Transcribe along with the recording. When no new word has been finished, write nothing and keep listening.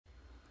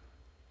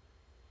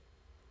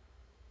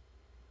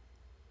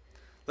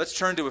Let's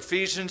turn to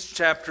Ephesians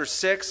chapter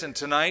 6, and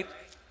tonight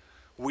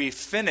we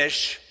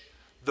finish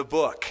the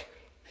book.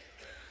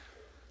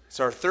 It's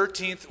our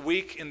 13th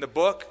week in the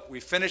book. We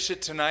finish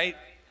it tonight,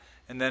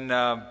 and then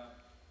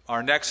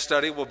our next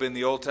study will be in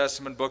the Old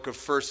Testament book of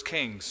 1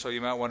 Kings. So you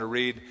might want to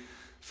read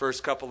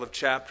first couple of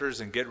chapters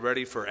and get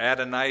ready for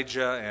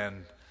Adonijah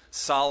and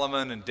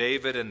Solomon and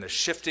David and the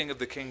shifting of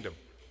the kingdom.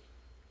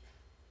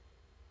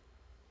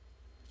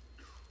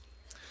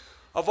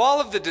 Of all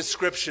of the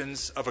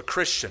descriptions of a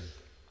Christian,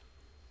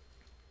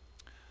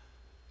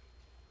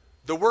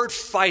 the word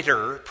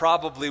fighter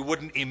probably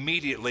wouldn't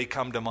immediately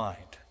come to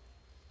mind.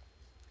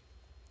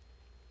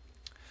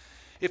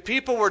 If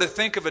people were to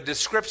think of a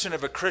description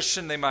of a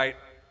Christian, they might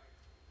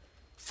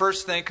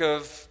first think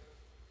of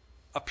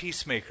a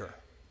peacemaker,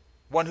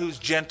 one who's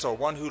gentle,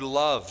 one who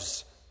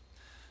loves.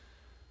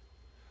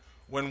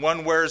 When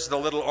one wears the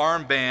little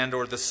armband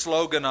or the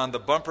slogan on the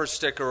bumper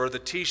sticker or the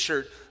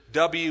t-shirt,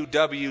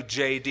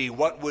 WWJD,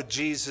 what would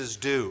Jesus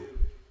do?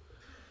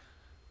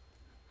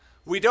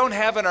 We don't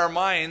have in our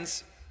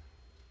minds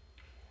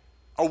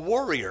a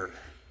warrior.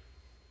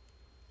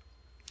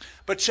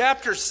 But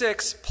chapter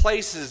 6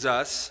 places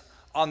us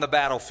on the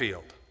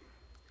battlefield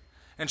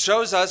and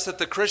shows us that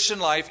the Christian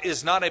life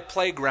is not a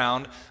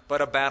playground,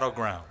 but a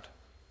battleground.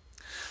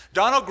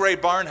 Donald Gray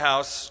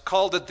Barnhouse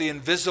called it the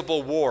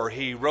invisible war.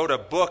 He wrote a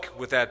book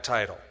with that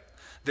title.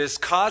 This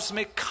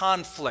cosmic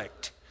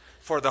conflict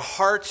for the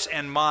hearts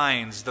and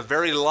minds, the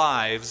very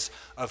lives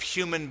of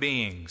human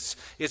beings.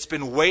 It's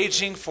been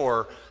waging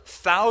for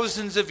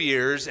thousands of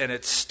years, and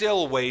it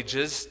still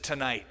wages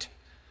tonight.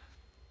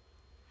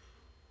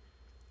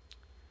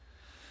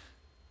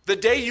 The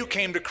day you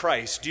came to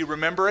Christ, do you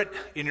remember it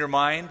in your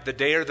mind, the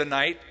day or the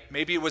night?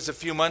 Maybe it was a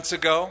few months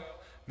ago.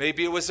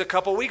 Maybe it was a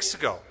couple weeks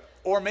ago.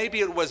 Or maybe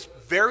it was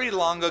very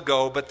long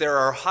ago, but there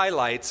are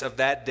highlights of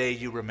that day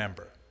you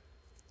remember.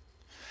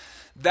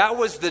 That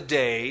was the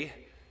day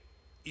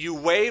you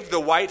waved the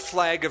white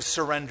flag of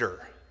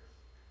surrender.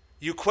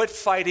 You quit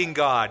fighting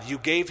God. You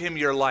gave Him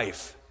your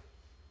life.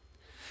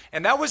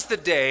 And that was the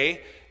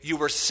day you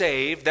were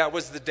saved. That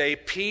was the day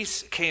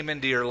peace came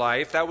into your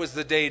life. That was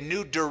the day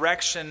new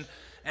direction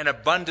and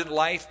abundant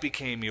life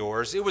became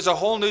yours. It was a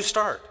whole new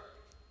start.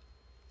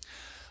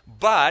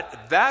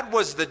 But that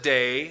was the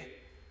day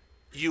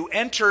you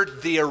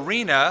entered the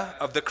arena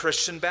of the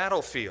Christian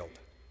battlefield.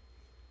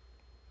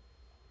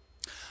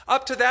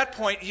 Up to that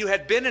point, you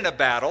had been in a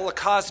battle, a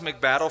cosmic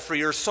battle for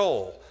your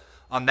soul.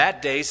 On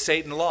that day,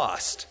 Satan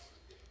lost.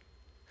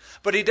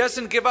 But he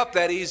doesn't give up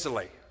that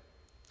easily.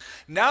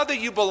 Now that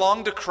you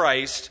belong to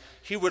Christ,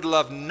 He would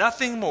love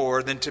nothing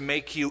more than to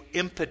make you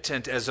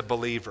impotent as a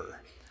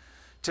believer,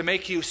 to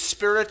make you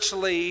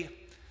spiritually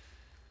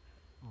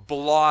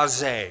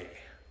blasé,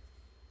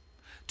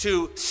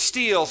 to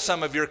steal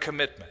some of your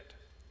commitment,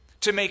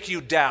 to make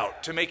you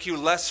doubt, to make you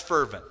less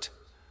fervent,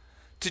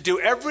 to do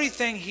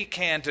everything he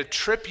can to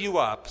trip you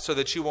up so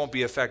that you won't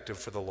be effective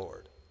for the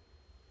Lord.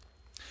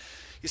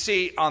 You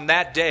see, on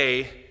that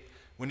day,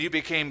 when you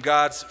became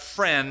God's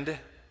friend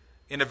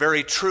in a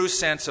very true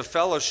sense of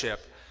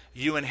fellowship,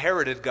 you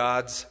inherited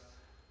God's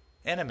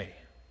enemy.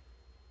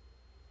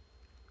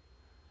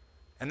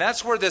 And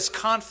that's where this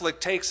conflict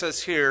takes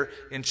us here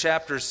in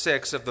chapter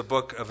 6 of the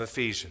book of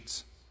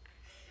Ephesians.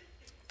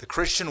 The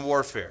Christian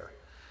warfare,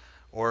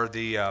 or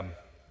the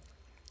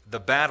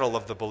battle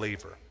of the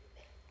believer.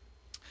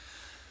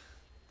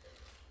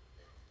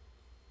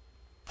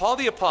 Paul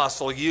the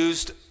Apostle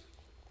used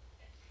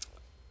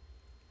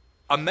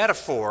a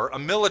metaphor, a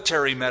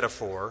military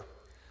metaphor,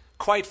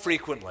 quite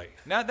frequently.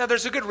 Now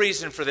there's a good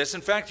reason for this.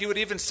 In fact, you would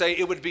even say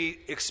it would be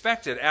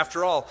expected.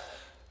 After all,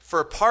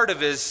 for part of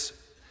his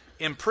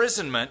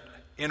imprisonment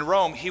in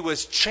Rome, he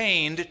was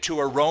chained to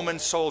a Roman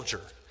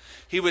soldier.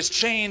 He was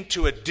chained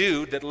to a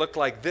dude that looked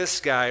like this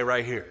guy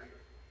right here.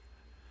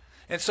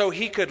 And so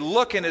he could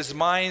look in his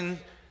mind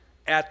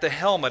at the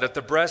helmet, at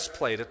the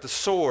breastplate, at the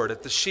sword,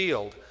 at the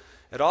shield,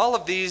 at all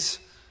of these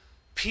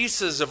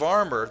pieces of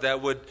armor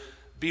that would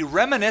be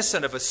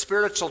reminiscent of a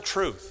spiritual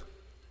truth.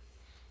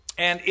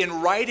 And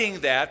in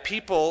writing that,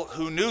 people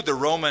who knew the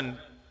Roman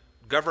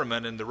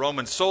government and the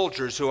Roman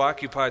soldiers who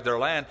occupied their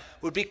land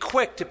would be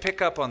quick to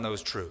pick up on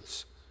those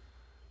truths.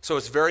 So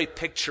it's very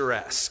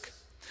picturesque.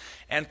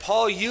 And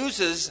Paul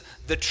uses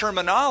the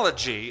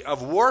terminology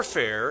of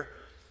warfare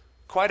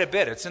quite a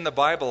bit. It's in the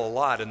Bible a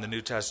lot in the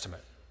New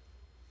Testament.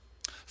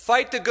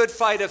 Fight the good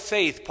fight of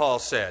faith, Paul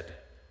said.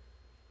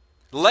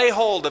 Lay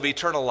hold of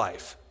eternal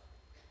life.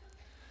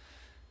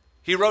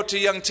 He wrote to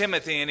young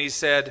Timothy and he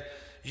said,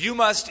 you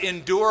must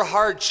endure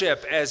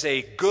hardship as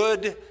a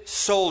good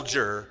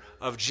soldier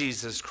of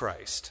Jesus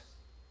Christ.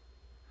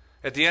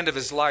 At the end of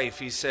his life,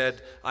 he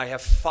said, I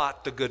have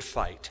fought the good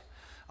fight.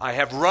 I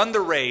have run the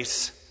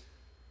race.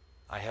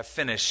 I have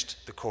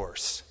finished the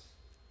course.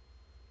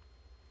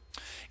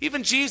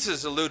 Even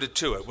Jesus alluded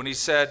to it when he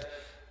said,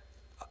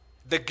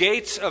 the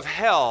gates of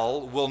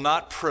hell will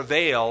not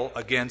prevail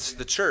against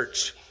the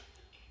church.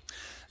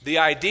 The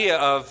idea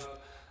of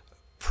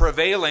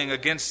prevailing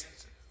against,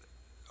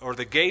 or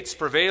the gates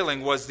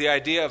prevailing, was the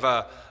idea of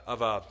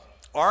a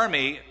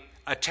army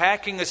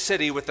attacking a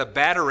city with a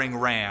battering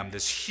ram,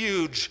 this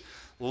huge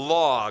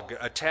log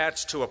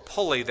attached to a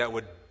pulley that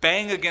would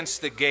bang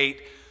against the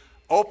gate,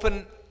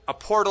 open a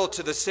portal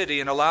to the city,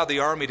 and allow the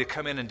army to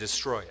come in and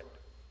destroy it.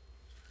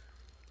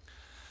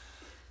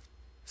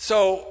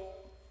 So,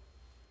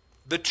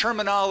 the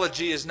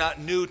terminology is not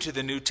new to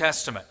the New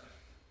Testament.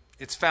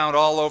 It's found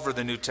all over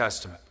the New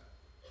Testament.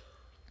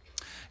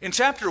 In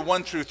chapter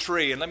 1 through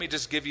 3, and let me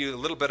just give you a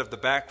little bit of the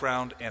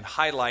background and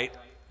highlight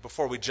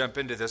before we jump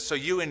into this, so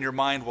you in your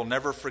mind will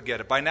never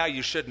forget it. By now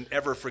you shouldn't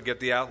ever forget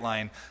the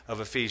outline of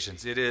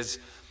Ephesians. It is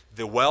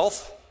the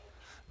wealth,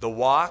 the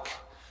walk,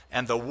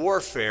 and the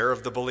warfare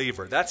of the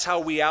believer. That's how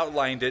we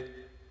outlined it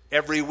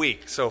every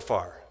week so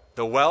far.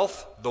 The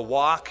wealth, the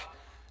walk,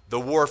 the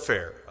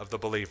warfare of the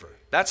believer.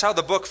 That's how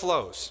the book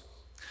flows.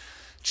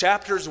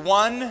 Chapters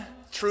 1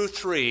 through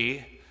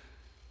 3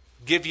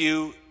 give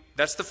you,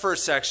 that's the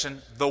first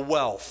section, the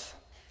wealth.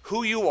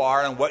 Who you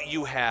are and what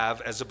you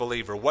have as a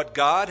believer. What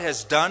God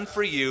has done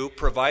for you,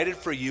 provided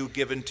for you,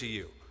 given to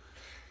you.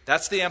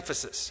 That's the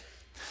emphasis.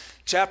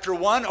 Chapter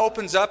 1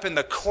 opens up in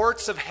the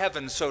courts of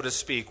heaven, so to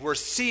speak. We're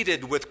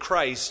seated with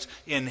Christ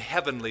in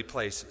heavenly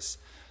places.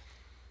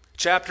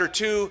 Chapter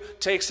 2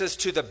 takes us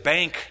to the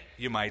bank,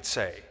 you might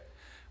say,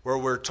 where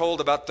we're told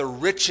about the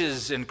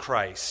riches in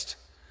Christ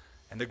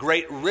and the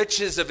great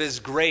riches of His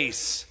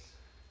grace.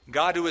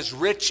 God who is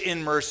rich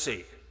in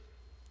mercy.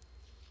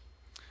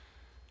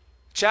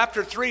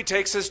 Chapter 3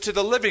 takes us to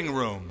the living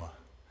room,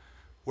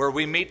 where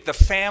we meet the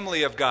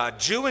family of God,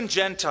 Jew and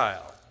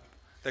Gentile,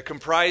 that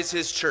comprise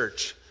His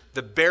church.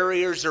 The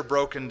barriers are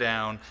broken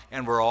down,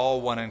 and we're all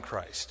one in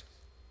Christ.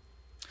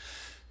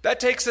 That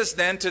takes us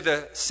then to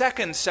the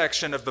second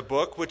section of the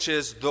book, which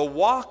is the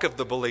walk of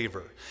the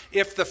believer.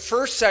 If the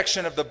first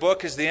section of the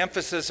book is the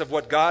emphasis of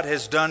what God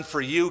has done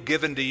for you,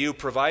 given to you,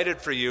 provided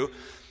for you,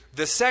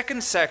 the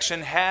second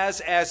section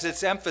has as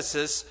its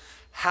emphasis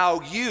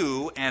how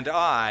you and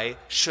I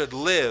should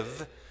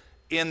live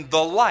in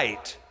the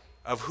light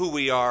of who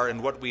we are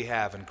and what we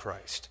have in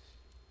Christ.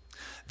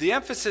 The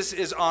emphasis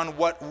is on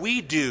what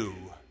we do,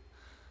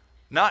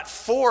 not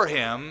for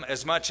Him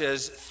as much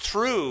as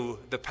through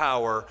the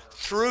power,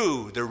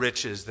 through the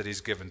riches that He's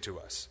given to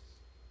us.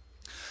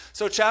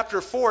 So chapter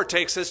 4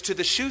 takes us to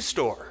the shoe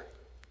store.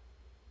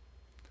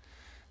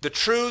 The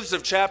truths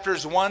of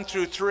chapters 1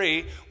 through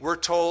 3, we're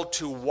told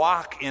to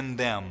walk in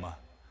them.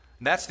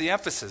 And that's the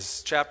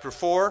emphasis. Chapter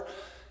 4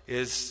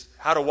 is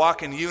how to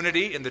walk in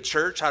unity in the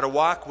church, how to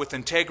walk with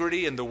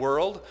integrity in the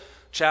world.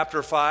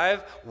 Chapter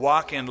 5,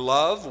 walk in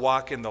love,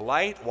 walk in the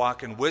light,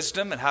 walk in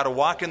wisdom, and how to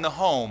walk in the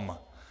home.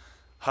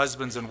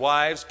 Husbands and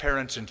wives,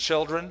 parents and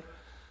children,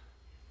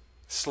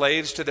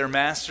 slaves to their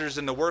masters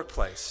in the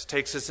workplace.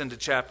 Takes us into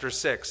chapter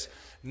 6.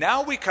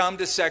 Now we come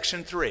to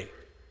section 3.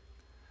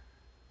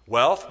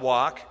 Wealth,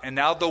 walk, and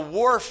now the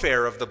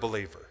warfare of the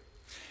believer.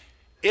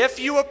 If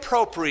you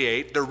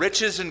appropriate the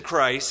riches in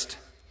Christ,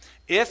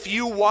 if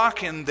you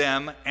walk in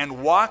them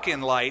and walk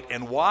in light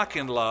and walk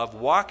in love,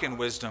 walk in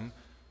wisdom,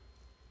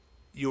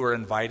 you are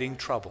inviting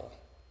trouble.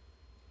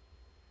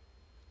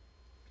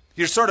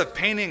 You're sort of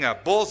painting a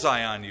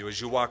bullseye on you as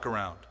you walk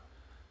around.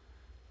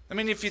 I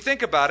mean, if you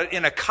think about it,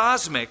 in a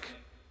cosmic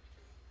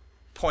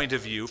point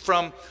of view,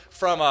 from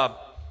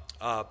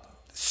a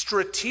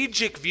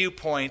strategic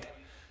viewpoint,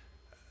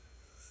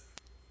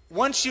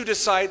 once you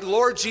decide,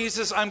 Lord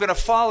Jesus, I'm going to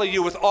follow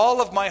you with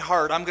all of my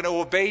heart, I'm going to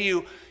obey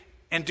you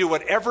and do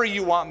whatever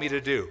you want me to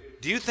do.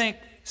 Do you think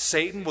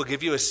Satan will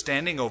give you a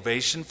standing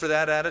ovation for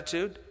that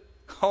attitude?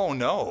 Oh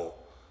no.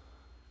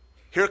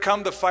 Here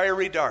come the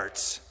fiery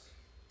darts.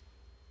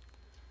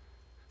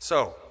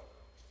 So,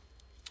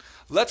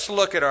 let's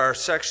look at our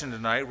section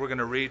tonight. We're going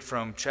to read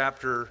from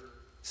chapter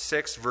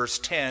 6, verse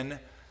 10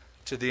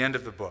 to the end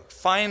of the book.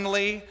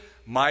 Finally,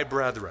 my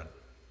brethren.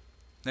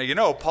 Now, you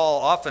know,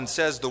 Paul often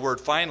says the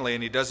word finally,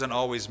 and he doesn't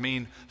always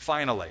mean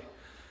finally.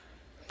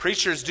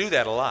 Preachers do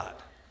that a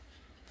lot.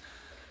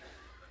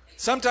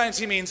 Sometimes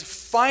he means,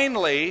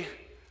 finally,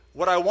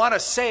 what I want to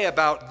say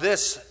about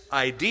this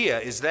idea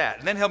is that.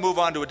 And then he'll move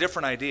on to a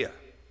different idea.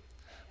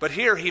 But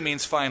here he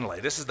means finally.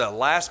 This is the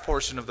last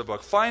portion of the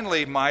book.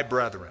 Finally, my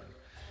brethren,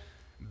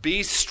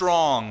 be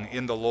strong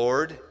in the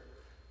Lord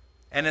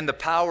and in the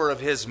power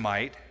of His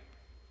might.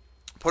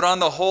 Put on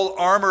the whole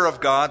armor of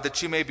God,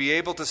 that you may be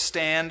able to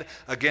stand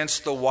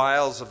against the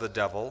wiles of the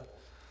devil.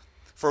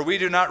 For we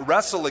do not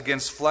wrestle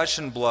against flesh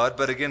and blood,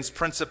 but against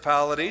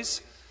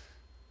principalities,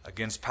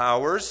 against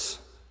powers,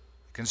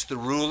 against the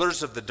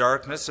rulers of the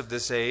darkness of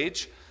this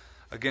age,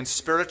 against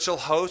spiritual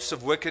hosts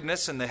of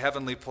wickedness in the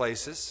heavenly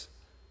places.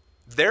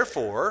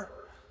 Therefore,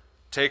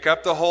 take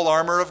up the whole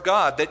armor of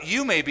God, that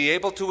you may be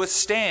able to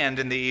withstand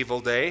in the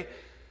evil day,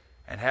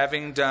 and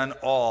having done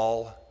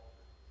all,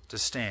 to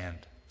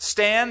stand.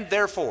 Stand,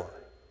 therefore,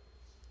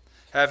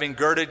 having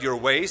girded your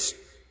waist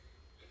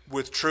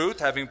with truth,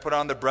 having put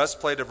on the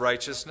breastplate of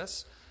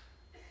righteousness,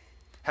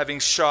 having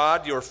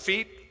shod your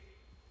feet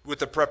with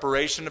the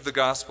preparation of the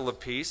gospel of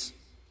peace.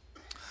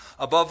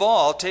 Above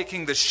all,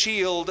 taking the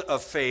shield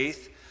of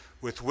faith,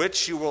 with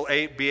which you will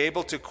be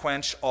able to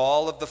quench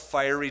all of the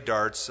fiery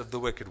darts of the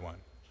wicked one.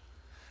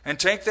 And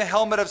take the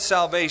helmet of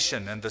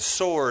salvation and the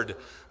sword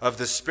of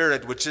the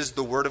Spirit, which is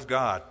the Word of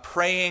God,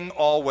 praying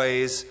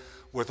always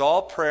with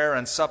all prayer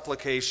and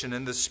supplication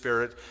in the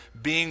Spirit,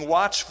 being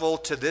watchful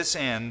to this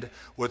end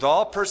with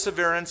all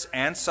perseverance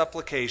and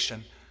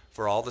supplication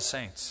for all the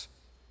saints.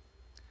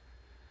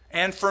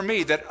 And for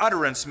me, that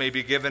utterance may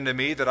be given to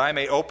me, that I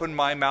may open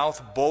my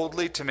mouth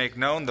boldly to make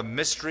known the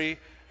mystery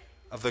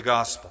of the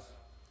gospel,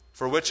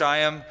 for which I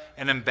am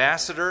an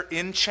ambassador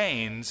in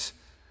chains,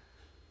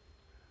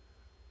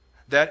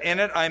 that in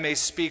it I may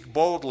speak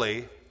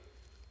boldly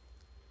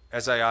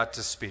as I ought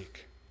to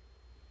speak.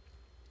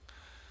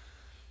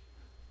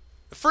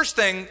 The first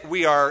thing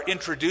we are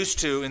introduced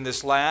to in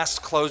this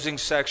last closing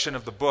section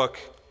of the book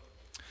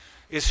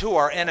is who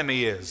our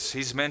enemy is.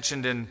 He's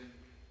mentioned in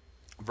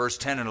verse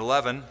 10 and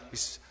 11. He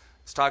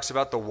talks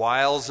about the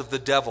wiles of the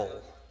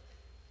devil.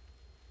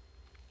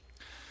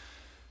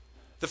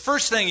 The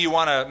first thing you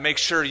want to make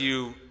sure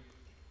you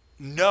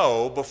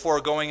know before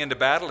going into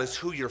battle is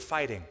who you're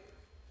fighting.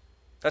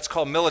 That's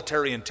called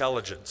military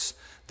intelligence.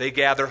 They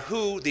gather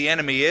who the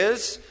enemy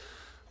is,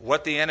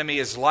 what the enemy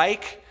is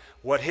like,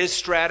 what his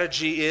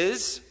strategy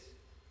is.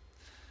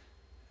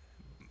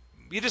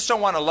 You just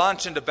don't want to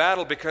launch into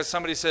battle because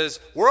somebody says,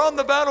 "We're on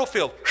the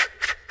battlefield."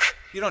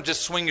 You don't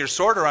just swing your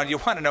sword around. You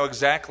want to know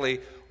exactly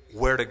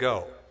where to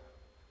go.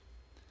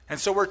 And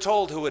so we're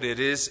told who it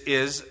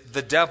is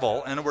the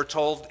devil. And we're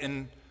told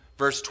in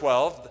verse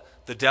 12,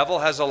 the devil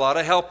has a lot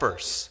of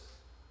helpers.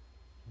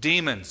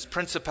 Demons,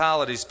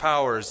 principalities,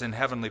 powers in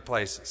heavenly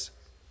places.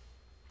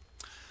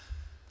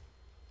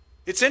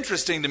 It's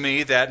interesting to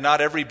me that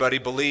not everybody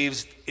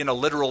believes in a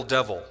literal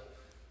devil.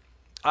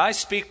 I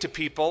speak to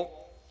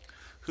people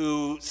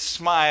who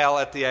smile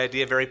at the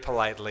idea very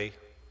politely.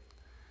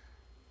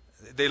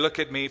 They look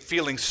at me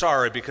feeling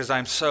sorry because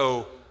I'm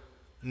so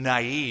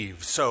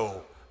naive,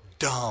 so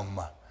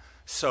dumb,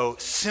 so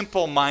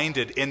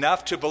simple-minded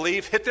enough to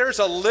believe that there's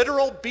a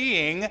literal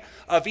being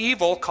of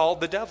evil called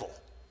the devil.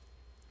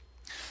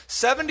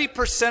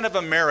 70% of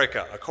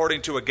America,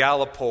 according to a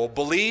Gallup poll,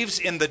 believes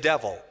in the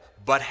devil,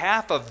 but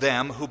half of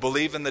them who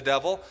believe in the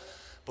devil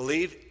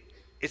believe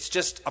it's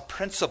just a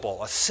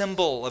principle, a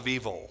symbol of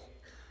evil.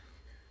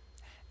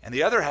 And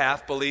the other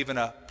half believe in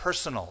a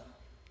personal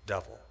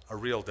devil, a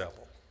real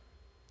devil.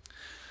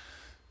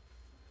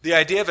 The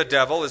idea of a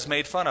devil is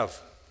made fun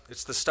of.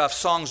 It's the stuff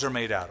songs are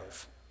made out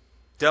of.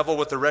 Devil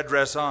with the red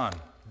dress on,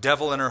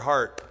 devil in her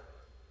heart,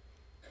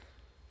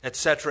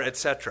 etc.,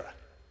 etc.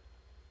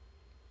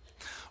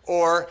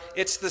 Or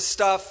it's the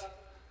stuff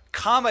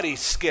comedy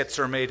skits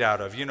are made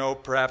out of. You know,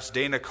 perhaps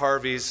Dana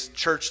Carvey's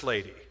Church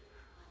Lady.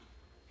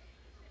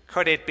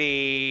 Could it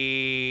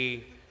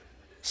be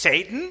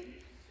Satan?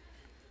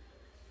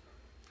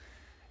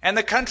 And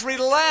the country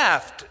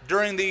laughed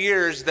during the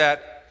years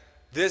that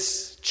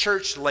this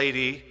church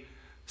lady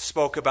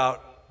spoke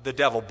about the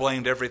devil,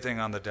 blamed everything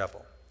on the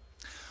devil.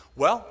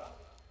 Well,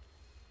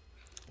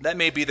 that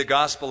may be the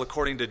gospel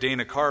according to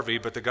Dana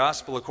Carvey, but the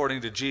gospel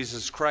according to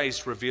Jesus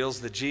Christ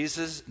reveals that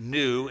Jesus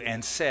knew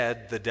and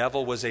said the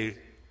devil was a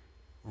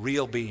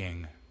real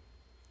being.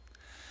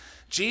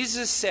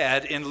 Jesus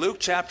said in Luke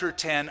chapter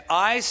 10,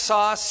 "I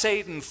saw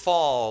Satan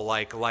fall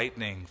like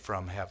lightning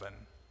from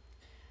heaven."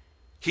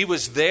 He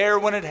was there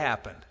when it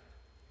happened.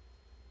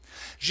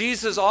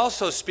 Jesus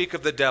also spoke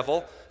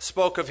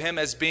of him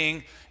as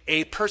being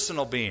a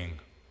personal being.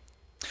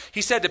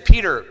 He said to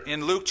Peter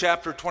in Luke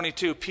chapter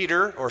 22,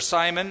 "Peter," or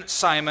Simon,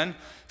 "Simon,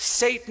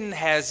 Satan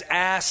has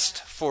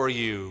asked for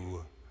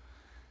you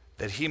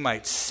that he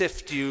might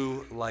sift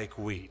you like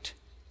wheat,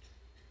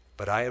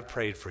 but I have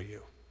prayed for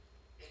you."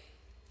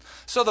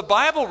 So the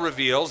Bible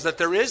reveals that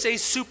there is a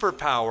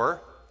superpower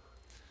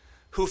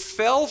who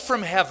fell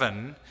from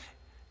heaven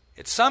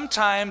at some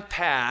time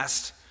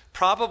past,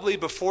 probably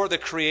before the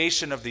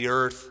creation of the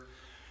earth.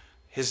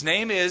 His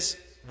name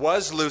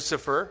was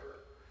Lucifer.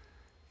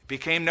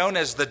 Became known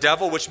as the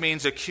devil, which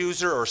means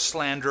accuser or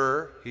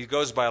slanderer. He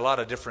goes by a lot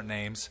of different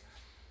names.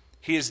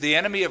 He is the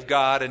enemy of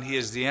God, and he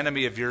is the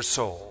enemy of your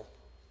soul.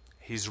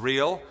 He's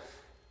real,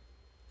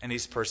 and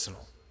he's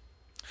personal.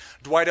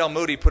 Dwight L.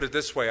 Moody put it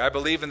this way: "I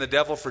believe in the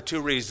devil for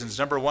two reasons.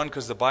 Number one,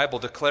 because the Bible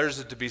declares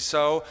it to be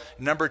so.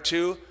 Number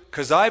two,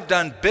 because I've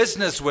done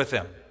business with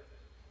him."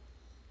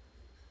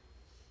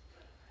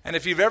 And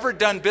if you've ever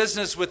done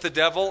business with the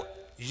devil,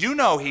 you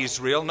know he's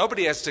real.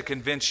 Nobody has to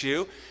convince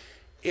you.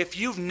 If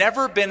you've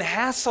never been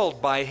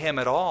hassled by him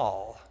at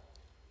all,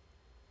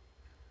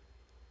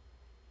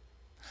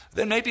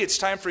 then maybe it's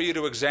time for you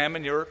to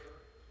examine your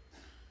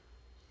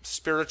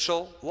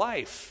spiritual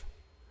life.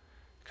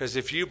 Because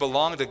if you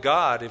belong to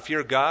God, if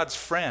you're God's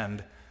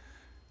friend,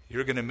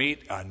 you're going to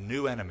meet a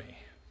new enemy.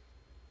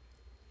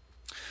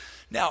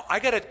 Now, I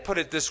got to put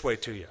it this way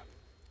to you.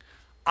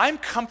 I'm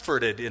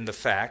comforted in the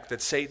fact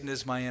that Satan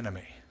is my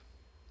enemy.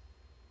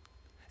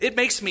 It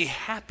makes me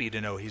happy to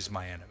know he's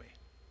my enemy.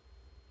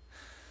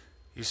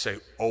 You say,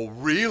 "Oh,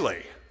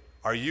 really?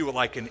 Are you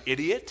like an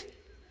idiot?"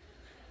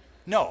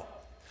 No.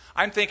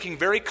 I'm thinking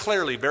very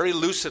clearly, very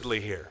lucidly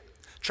here.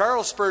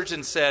 Charles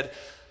Spurgeon said,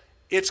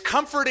 It's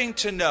comforting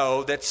to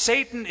know that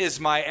Satan is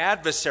my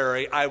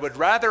adversary. I would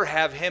rather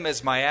have him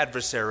as my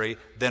adversary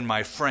than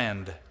my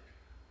friend.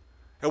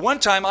 At one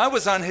time, I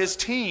was on his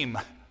team.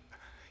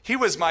 He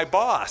was my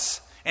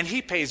boss, and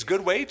he pays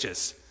good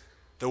wages.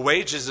 The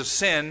wages of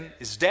sin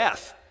is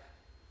death.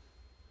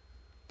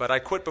 But I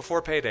quit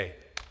before payday.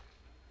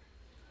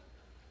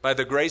 By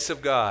the grace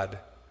of God.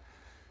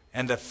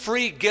 And the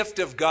free gift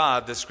of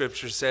God, the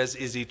Scripture says,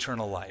 is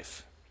eternal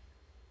life.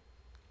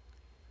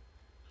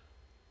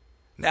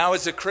 Now,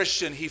 as a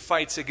Christian, he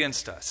fights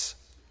against us.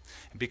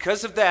 And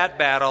because of that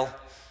battle,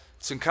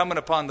 it's incumbent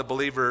upon the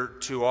believer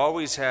to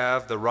always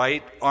have the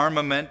right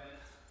armament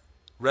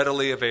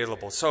readily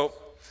available. So,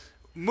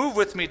 move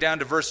with me down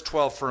to verse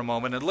 12 for a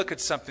moment and look at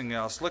something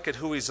else. Look at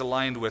who he's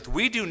aligned with.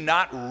 We do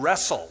not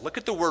wrestle. Look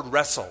at the word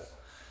wrestle.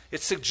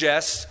 It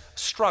suggests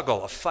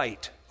struggle, a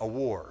fight, a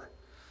war.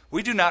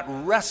 We do not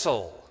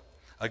wrestle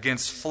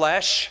against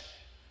flesh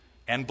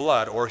and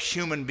blood or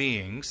human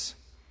beings,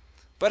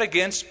 but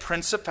against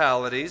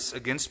principalities,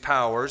 against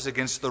powers,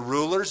 against the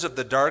rulers of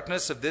the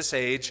darkness of this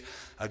age,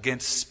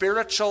 against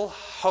spiritual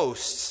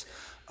hosts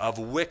of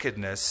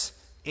wickedness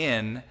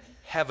in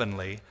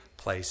heavenly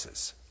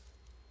places.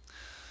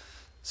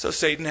 So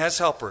Satan has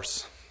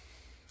helpers,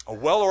 a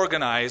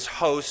well-organized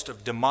host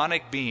of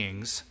demonic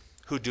beings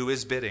who do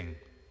his bidding.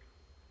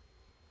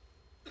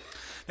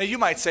 Now you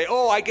might say,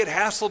 oh, I get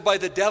hassled by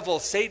the devil.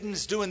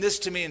 Satan's doing this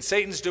to me and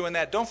Satan's doing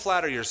that. Don't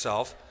flatter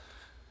yourself.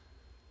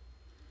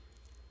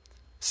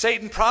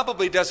 Satan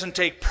probably doesn't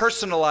take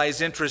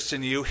personalized interest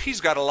in you. He's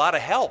got a lot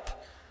of help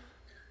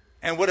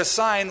and would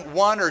assign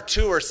one or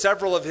two or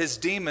several of his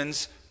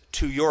demons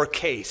to your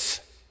case.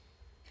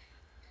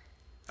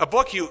 A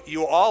book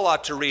you all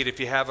ought to read if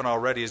you haven't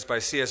already is by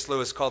C.S.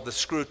 Lewis called The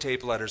Screw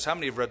Tape Letters. How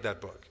many have read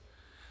that book?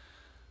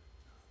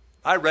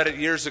 I read it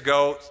years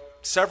ago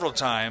several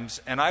times,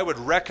 and I would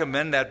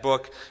recommend that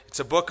book. It's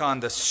a book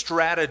on the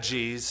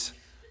strategies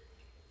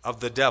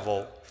of the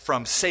devil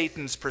from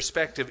Satan's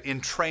perspective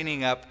in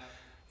training up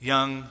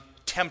young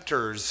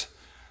tempters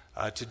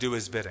to do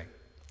his bidding.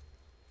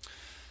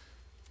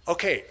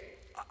 Okay,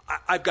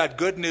 I've got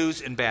good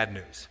news and bad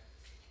news.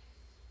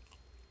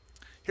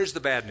 Here's the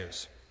bad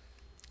news.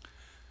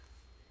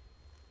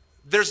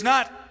 There's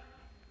not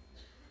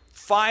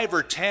 5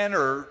 or 10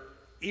 or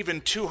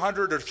even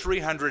 200 or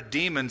 300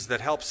 demons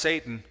that help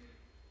Satan.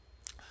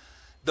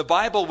 The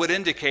Bible would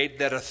indicate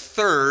that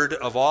 1/3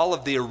 of all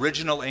of the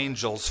original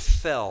angels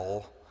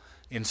fell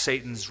in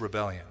Satan's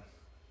rebellion.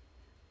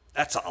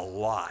 That's a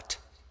lot.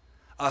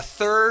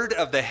 1/3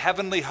 of the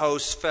heavenly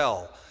hosts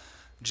fell.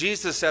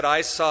 Jesus said,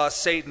 I saw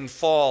Satan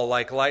fall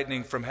like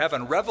lightning from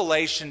heaven.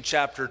 Revelation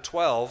chapter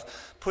 12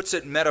 puts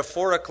it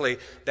metaphorically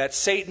that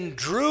Satan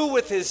drew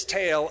with his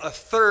tail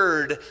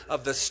 1/3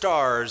 of the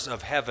stars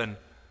of heaven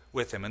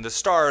with him. And the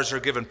stars are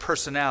given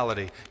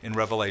personality in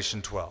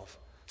Revelation 12.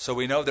 So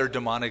we know they're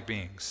demonic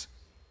beings.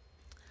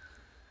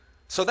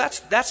 So that's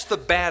the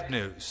bad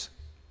news.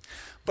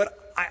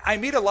 But I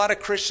meet a lot of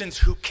Christians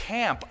who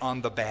camp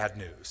on the bad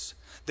news.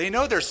 They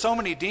know there's so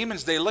many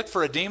demons, they look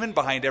for a demon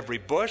behind every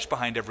bush,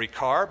 behind every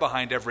car,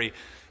 behind every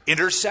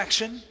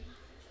intersection.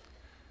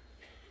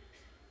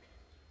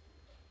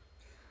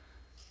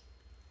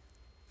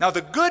 Now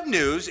the good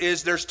news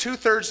is there's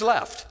 2/3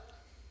 left.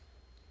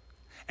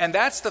 And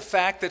that's the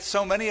fact that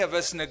so many of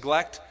us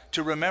neglect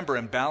to remember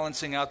in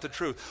balancing out the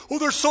truth. Oh,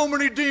 there's so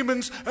many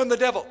demons and the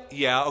devil.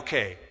 Yeah,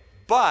 okay.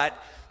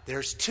 But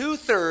there's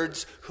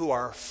 2/3 who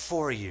are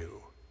for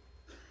you.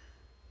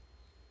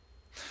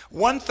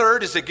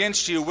 1/3 is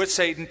against you with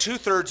Satan.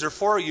 2/3 are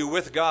for you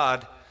with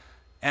God.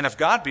 And if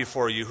God be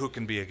for you, who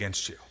can be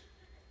against you?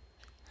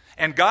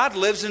 And God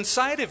lives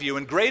inside of you,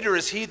 and greater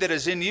is he that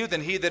is in you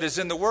than he that is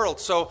in the world.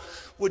 So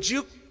would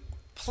you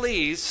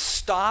please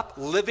stop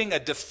living a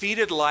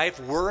defeated life,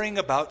 worrying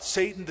about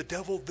Satan, the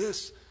devil,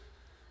 this.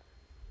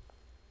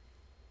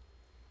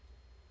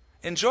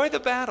 Enjoy the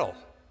battle.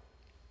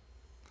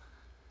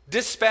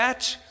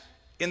 Dispatch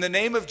in the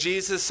name of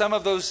Jesus some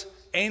of those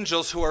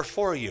angels who are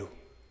for you.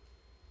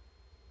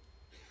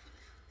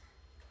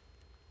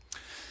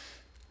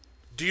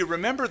 Do you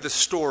remember the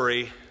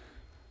story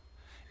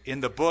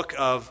in the book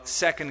of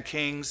 2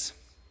 Kings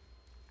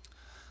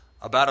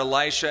about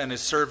Elisha and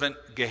his servant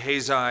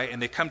Gehazi,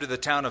 and they come to the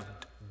town of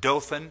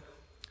Dothan,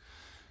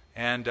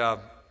 and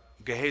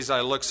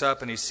Gehazi looks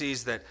up and he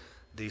sees that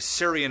the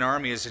Syrian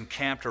army is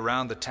encamped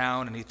around the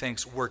town, and he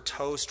thinks, we're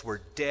toast, we're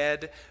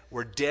dead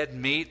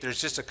meat.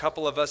 There's just a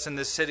couple of us in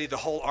this city. The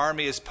whole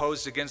army is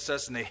posed against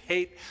us, and they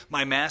hate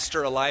my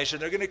master Elisha.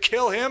 They're going to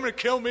kill him and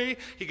kill me.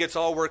 He gets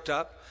all worked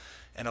up,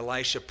 and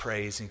Elisha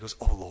prays, and he goes,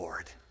 oh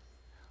Lord,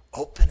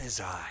 open his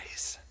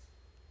eyes.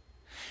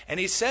 And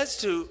he says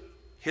to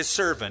his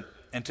servant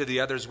and to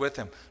the others with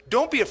him,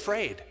 don't be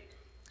afraid.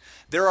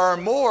 There are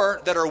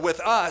more that are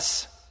with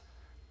us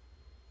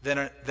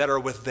than that are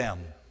with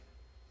them.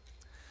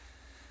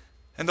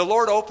 And the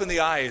Lord opened the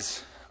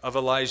eyes of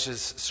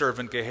Elijah's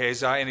servant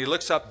Gehazi, and he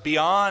looks up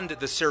beyond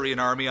the Syrian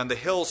army on the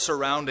hill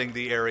surrounding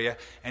the area,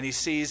 and he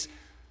sees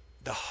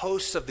the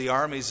hosts of the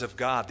armies of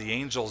God, the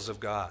angels of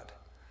God.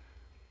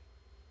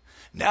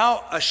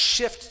 Now a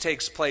shift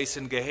takes place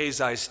in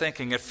Gehazi's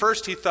thinking. At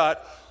first he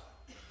thought,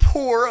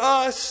 poor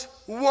us,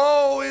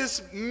 woe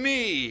is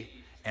me.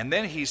 And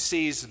then he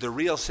sees the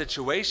real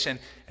situation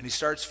and he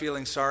starts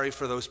feeling sorry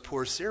for those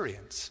poor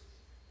Syrians.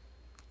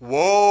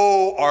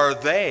 Woe are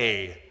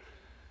they,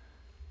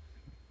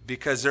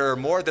 because there are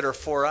more that are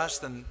for us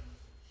than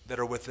that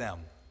are with them.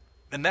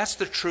 And that's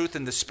the truth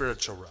in the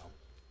spiritual realm.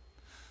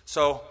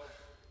 So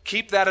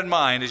keep that in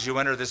mind as you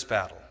enter this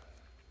battle.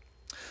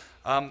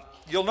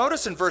 You'll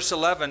notice in verse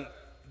 11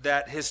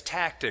 that his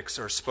tactics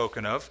are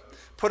spoken of.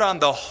 Put on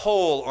the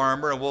whole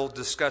armor, and we'll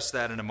discuss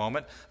that in a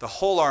moment, the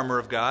whole armor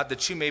of God,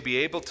 that you may be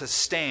able to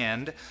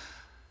stand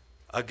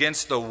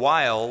against the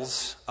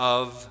wiles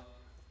of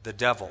the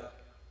devil.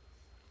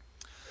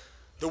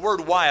 The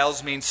word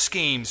wiles means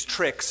schemes,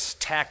 tricks,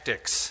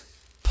 tactics,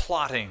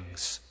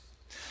 plottings.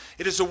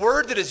 It is a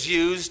word that is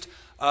used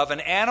of an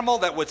animal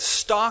that would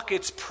stalk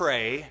its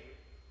prey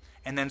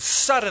and then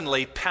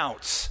suddenly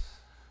pounce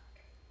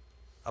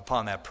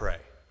upon that prey.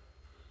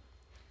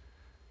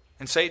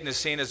 And Satan is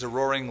seen as a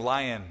roaring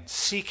lion,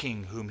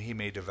 seeking whom he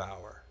may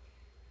devour.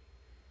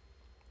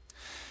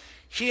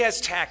 He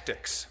has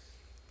tactics.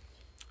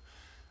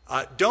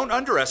 Don't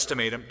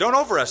underestimate him. Don't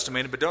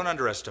overestimate him, but don't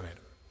underestimate him.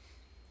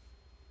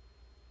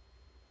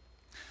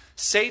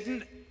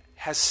 Satan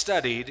has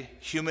studied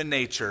human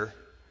nature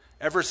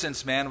ever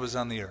since man was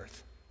on the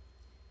earth.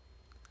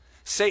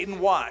 Satan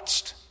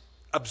watched,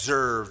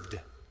 observed,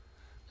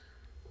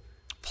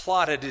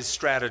 plotted his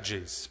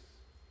strategies,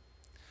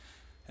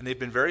 and they've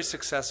been very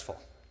successful.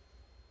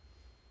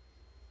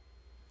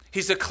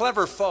 He's a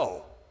clever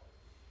foe.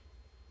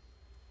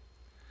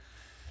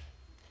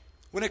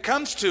 When it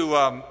comes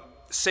to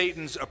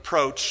Satan's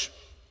approach,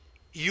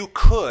 you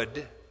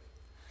could,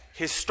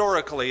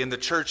 historically in the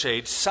church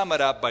age, sum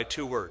it up by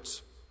two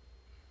words.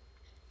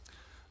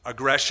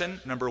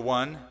 Aggression, number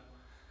one.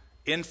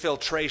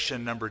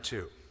 Infiltration, number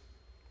two.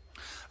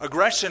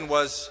 Aggression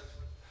was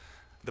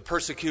the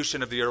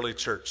persecution of the early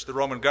church, the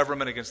Roman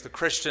government against the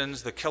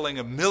Christians, the killing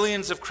of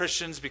millions of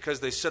Christians because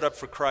they stood up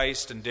for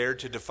Christ and dared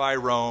to defy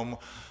Rome,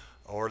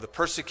 or the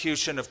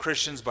persecution of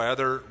Christians by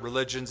other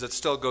religions that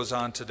still goes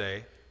on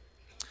today.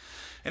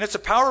 And it's a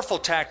powerful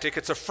tactic,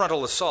 it's a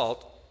frontal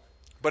assault,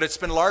 but it's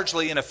been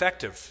largely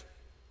ineffective.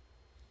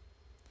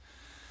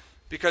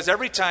 Because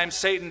every time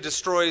Satan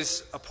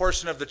destroys a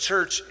portion of the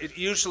church, it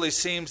usually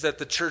seems that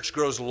the church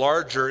grows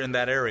larger in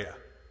that area.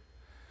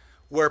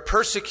 Where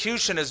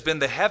persecution has been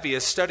the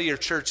heaviest, study your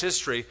church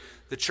history,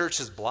 the church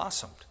has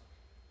blossomed.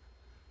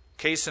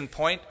 Case in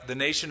point, the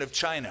nation of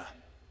China.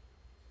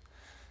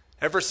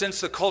 Ever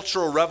since the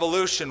Cultural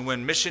Revolution,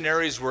 when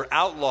missionaries were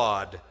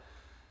outlawed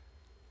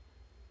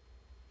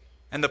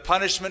and the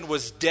punishment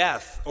was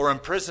death or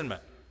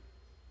imprisonment,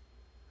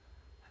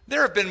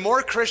 there have been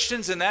more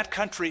Christians in that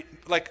country,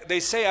 like they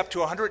say up to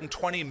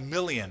 120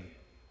 million,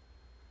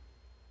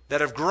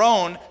 that have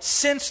grown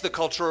since the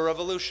Cultural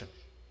Revolution.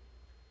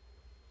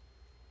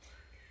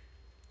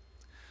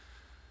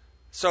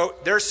 So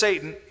there's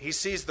Satan. He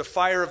sees the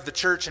fire of the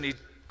church and he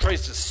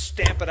tries to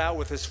stamp it out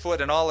with his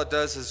foot, and all it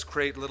does is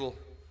create little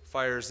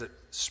fires that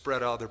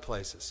spread other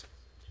places.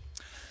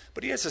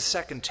 But he has a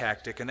second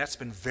tactic, and that's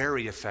been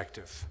very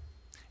effective.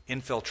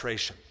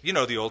 Infiltration. You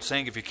know the old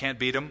saying, if you can't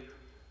beat him,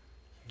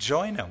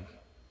 join him.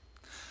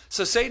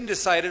 So Satan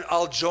decided,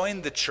 I'll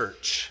join the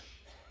church.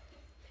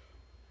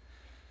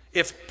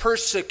 If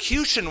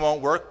persecution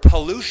won't work,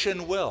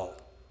 pollution will.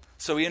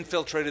 So he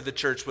infiltrated the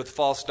church with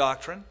false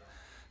doctrine,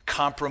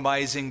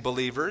 compromising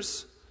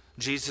believers.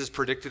 Jesus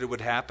predicted it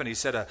would happen. He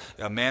said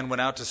a man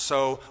went out to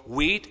sow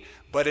wheat,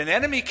 but an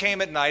enemy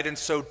came at night and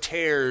sowed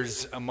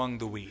tares among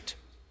the wheat.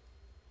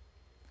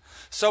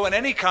 So in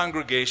any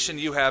congregation,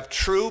 you have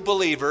true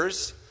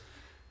believers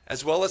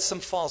as well as some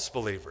false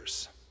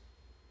believers.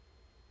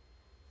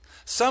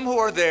 Some who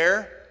are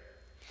there,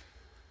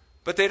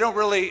 but they don't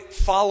really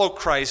follow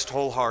Christ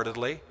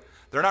wholeheartedly.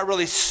 They're not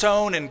really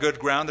sown in good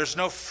ground. There's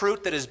no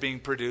fruit that is being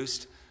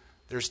produced.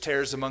 There's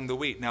tares among the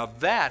wheat. Now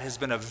that has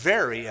been a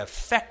very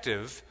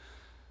effective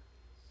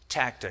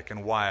tactic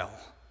and wile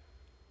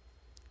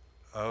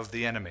of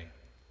the enemy.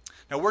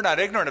 Now we're not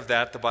ignorant of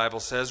that, the Bible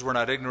says. We're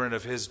not ignorant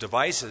of his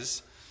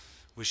devices.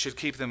 We should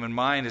keep them in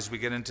mind as we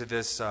get into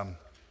this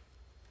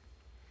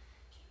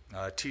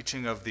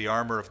teaching of the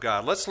armor of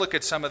God. Let's look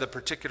at some of the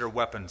particular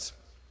weapons.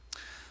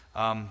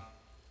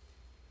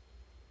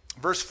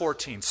 Verse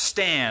 14,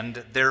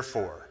 stand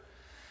therefore,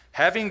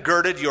 having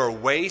girded your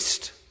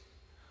waist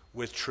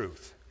with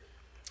truth.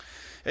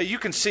 You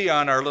can see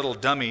on our little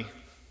dummy,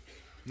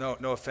 no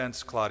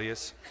offense,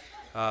 Claudius,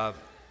 a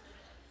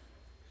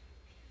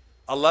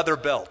leather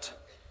belt.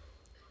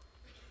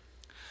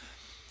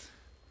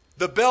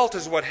 The belt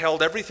is what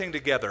held everything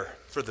together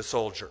for the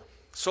soldier.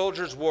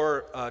 Soldiers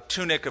wore a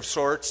tunic of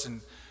sorts,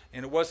 and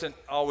it wasn't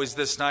always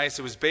this nice.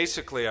 It was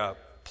basically a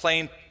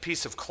plain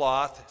piece of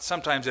cloth.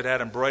 Sometimes it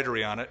had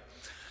embroidery on it.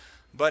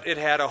 But it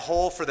had a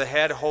hole for the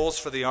head, holes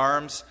for the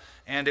arms,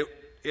 and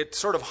it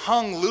sort of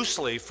hung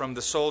loosely from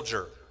the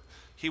soldier.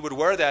 He would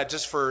wear that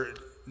just for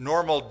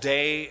normal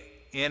day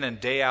in and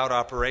day out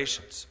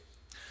operations.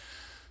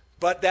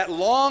 But that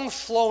long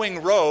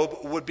flowing robe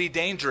would be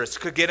dangerous,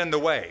 could get in the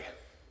way.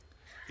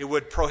 It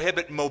would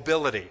prohibit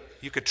mobility.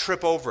 You could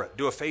trip over it,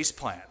 do a face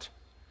plant.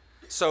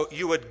 So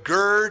you would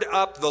gird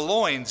up the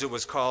loins, it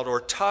was called,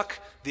 or tuck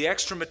the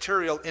extra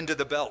material into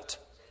the belt,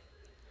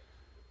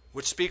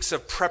 which speaks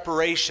of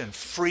preparation,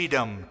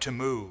 freedom to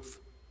move.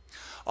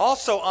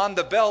 Also on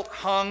the belt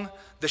hung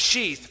the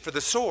sheath for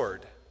the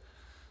sword.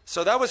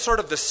 So that was sort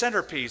of the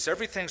centerpiece.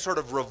 Everything sort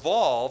of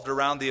revolved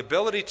around the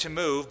ability to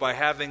move by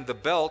having the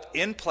belt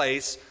in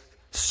place,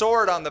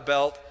 sword on the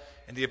belt,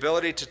 and the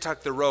ability to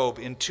tuck the robe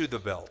into the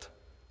belt.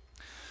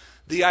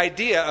 The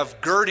idea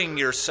of girding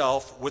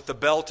yourself with the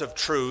belt of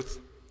truth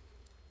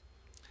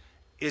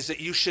is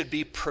that you should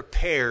be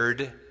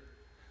prepared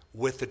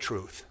with the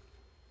truth.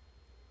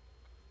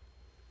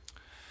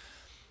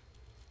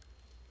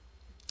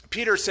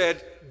 Peter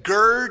said,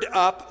 gird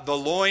up the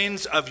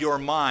loins of your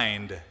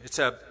mind. It's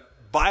a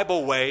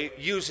Bible way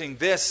using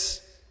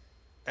this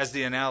as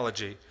the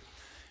analogy.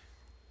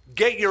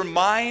 Get your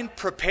mind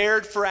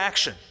prepared for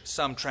action,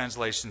 some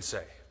translations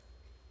say.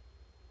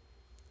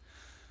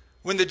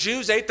 When the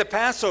Jews ate the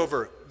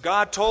Passover,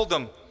 God told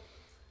them,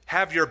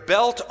 have your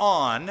belt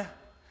on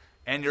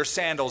and your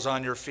sandals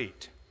on your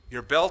feet.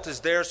 Your belt is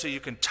there so you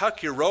can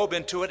tuck your robe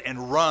into it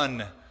and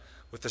run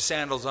with the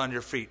sandals on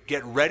your feet.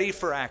 Get ready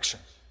for action.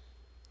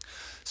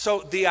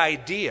 So the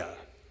idea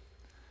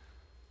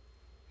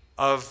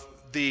of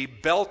the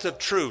belt of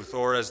truth,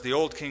 or as the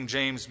old King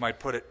James might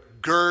put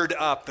it, gird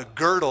up, the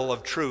girdle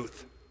of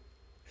truth,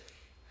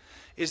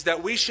 is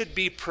that we should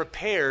be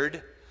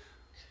prepared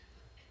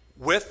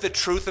with the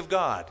truth of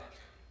God.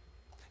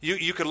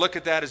 You could look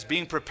at that as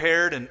being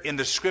prepared in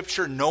the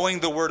Scripture,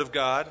 knowing the Word of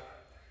God.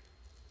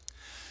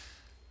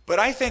 But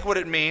I think what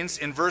it means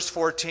in verse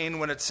 14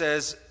 when it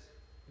says,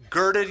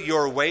 girded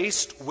your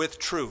waist with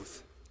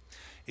truth,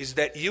 is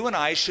that you and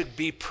I should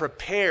be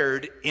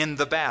prepared in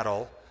the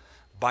battle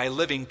by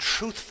living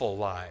truthful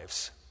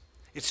lives.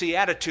 It's the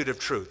attitude of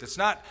truth. It's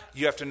not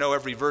you have to know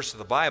every verse of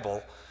the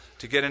Bible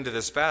to get into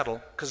this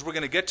battle, because we're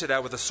going to get to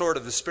that with the sword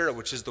of the Spirit,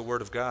 which is the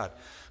Word of God.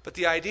 But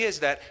the idea is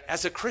that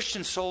as a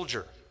Christian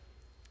soldier,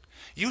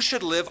 you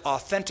should live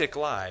authentic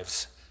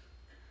lives.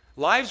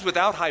 Lives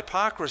without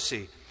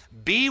hypocrisy.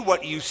 Be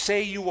what you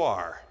say you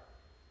are.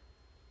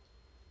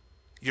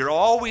 You're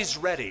always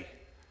ready,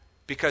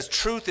 because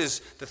truth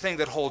is the thing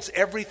that holds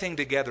everything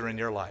together in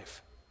your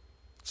life.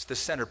 It's the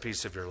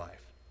centerpiece of your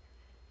life.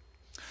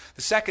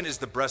 The second is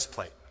the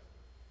breastplate.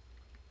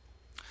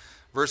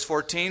 Verse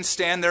 14,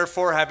 stand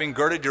therefore, having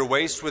girded your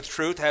waist with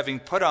truth, having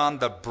put on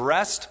the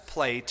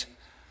breastplate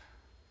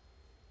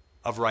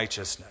of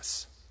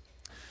righteousness.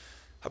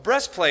 A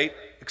breastplate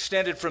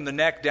extended from the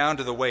neck down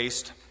to the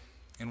waist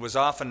and was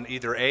often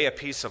either a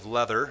piece of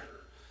leather,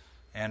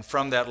 and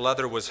from that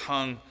leather was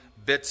hung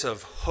bits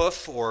of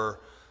hoof or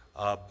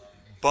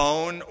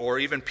bone or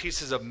even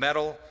pieces of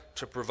metal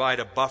to provide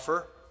a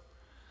buffer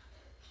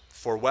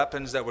for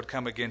weapons that would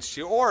come against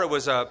you, or it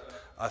was a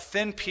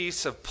thin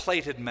piece of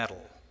plated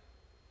metal.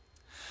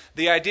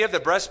 The idea of the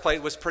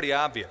breastplate was pretty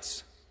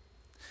obvious.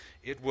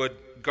 It would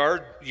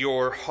guard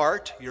your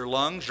heart, your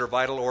lungs, your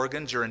vital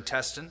organs, your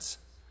intestines.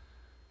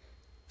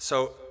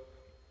 So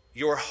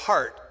your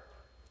heart,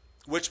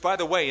 which by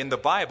the way in the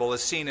Bible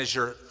is seen as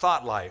your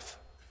thought life.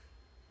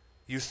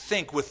 You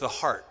think with the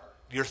heart.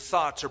 Your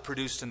thoughts are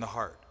produced in the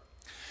heart.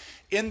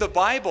 In the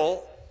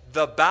Bible,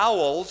 the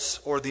bowels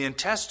or the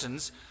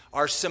intestines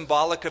are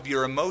symbolic of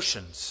your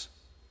emotions.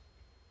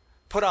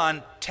 Put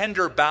on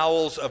tender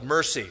bowels of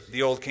mercy,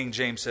 the old King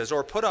James says,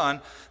 or put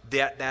on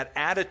that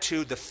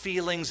attitude, the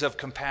feelings of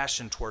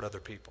compassion toward other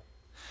people.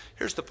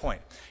 Here's the point.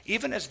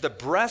 Even as the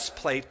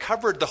breastplate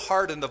covered the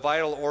heart and the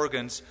vital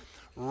organs,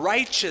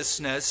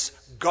 righteousness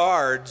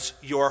guards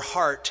your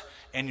heart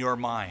and your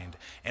mind.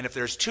 And if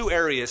there's two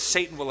areas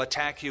Satan will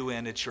attack you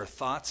in, it's your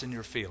thoughts and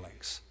your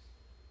feelings.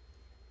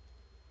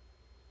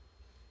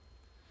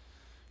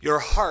 Your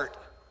heart,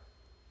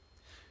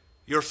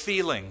 your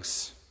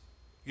feelings,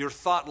 your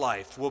thought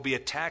life will be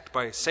attacked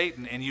by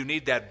Satan, and you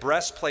need that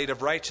breastplate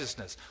of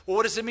righteousness. Well,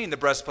 what does it mean, the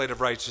breastplate of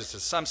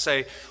righteousness? Some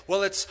say,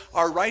 well, it's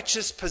our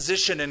righteous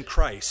position in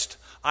Christ.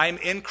 I'm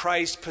in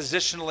Christ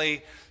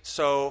positionally,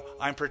 so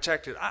I'm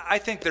protected. I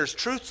think there's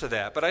truth to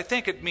that, but I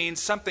think it means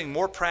something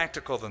more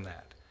practical than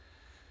that.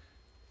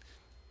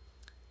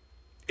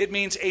 It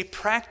means a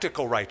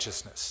practical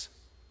righteousness.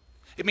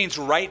 It means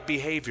right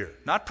behavior.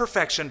 Not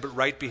perfection, but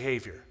right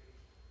behavior.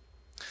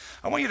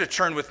 I want you to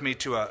turn with me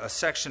to a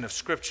section of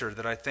Scripture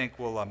that I think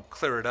will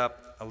clear it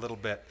up a little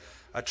bit.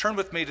 Turn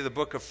with me to the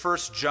book of 1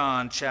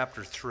 John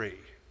chapter 3.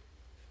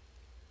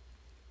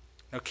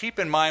 Now keep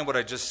in mind what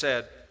I just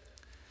said.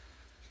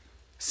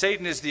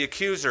 Satan is the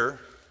accuser,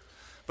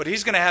 but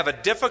he's going to have a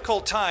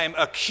difficult time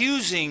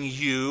accusing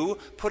you,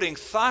 putting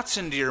thoughts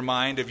into your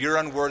mind of your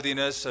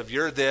unworthiness, of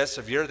your this,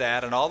 of your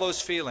that, and all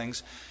those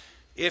feelings,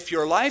 if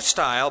your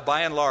lifestyle,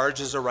 by and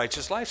large, is a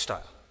righteous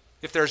lifestyle.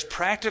 If there's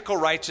practical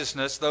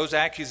righteousness, those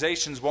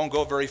accusations won't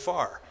go very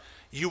far.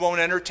 You won't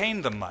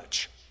entertain them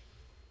much.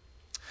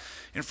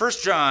 In 1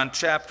 John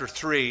chapter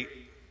 3,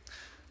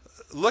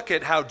 look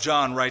at how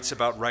John writes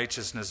about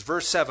righteousness.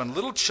 Verse 7,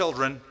 little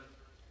children,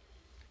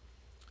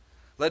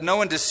 let no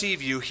one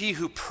deceive you. He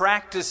who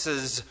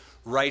practices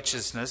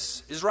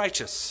righteousness is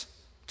righteous,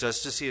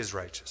 just as he is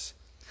righteous.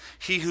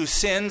 He who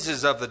sins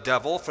is of the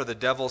devil, for the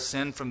devil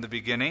sinned from the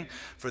beginning.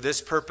 For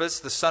this purpose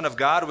the Son of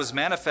God was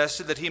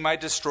manifested, that he might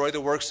destroy the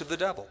works of the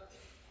devil.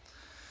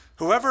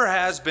 Whoever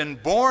has been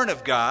born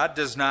of God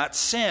does not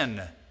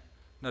sin.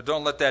 Now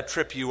don't let that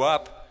trip you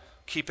up.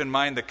 Keep in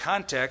mind the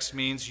context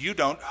means you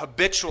don't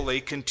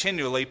habitually,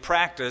 continually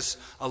practice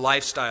a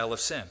lifestyle of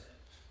sin.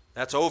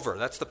 That's over.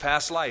 That's the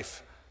past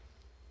life.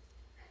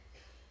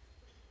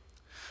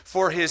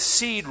 For his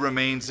seed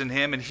remains in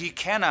him, and he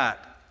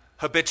cannot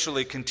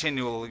habitually,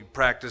 continually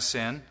practice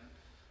sin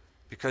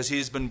because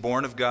he's been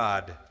born of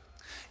God.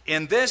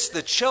 In this,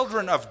 the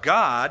children of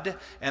God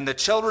and the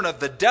children of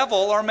the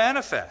devil are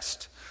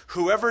manifest.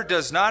 Whoever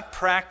does not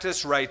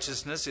practice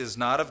righteousness is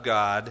not of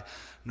God,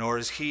 nor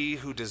is he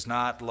who does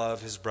not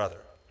love his brother.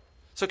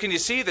 So can you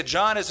see that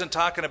John isn't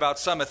talking about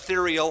some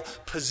ethereal,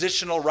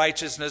 positional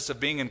righteousness of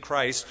being in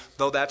Christ,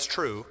 though that's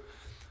true,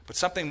 but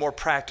something more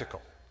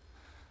practical.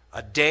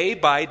 A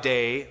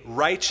day-by-day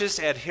righteous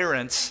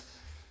adherence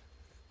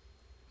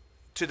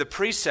to the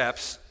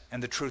precepts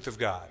and the truth of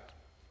God.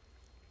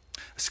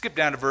 Skip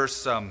down to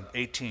verse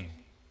 18.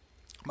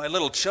 My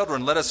little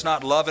children, let us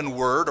not love in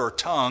word or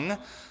tongue,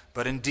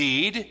 but in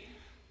deed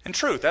and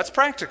truth. That's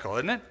practical,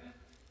 isn't it?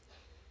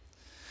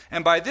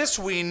 And by this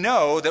we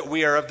know that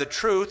we are of the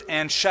truth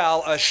and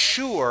shall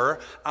assure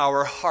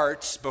our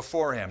hearts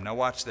before him. Now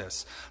watch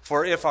this.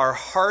 For if our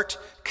heart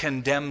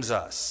condemns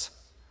us,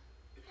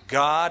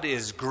 God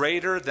is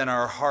greater than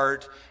our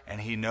heart,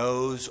 and he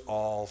knows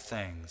all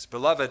things.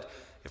 Beloved,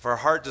 if our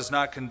heart does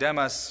not condemn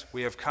us,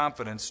 we have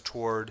confidence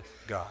toward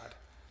God.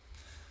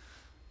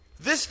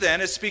 This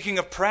then is speaking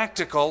of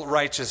practical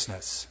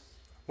righteousness.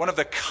 One of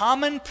the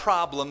common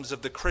problems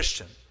of the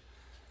Christian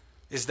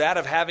is that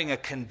of having a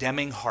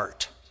condemning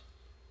heart.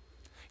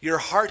 Your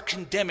heart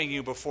condemning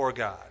you before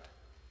God.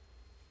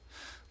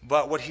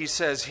 But what he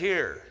says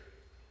here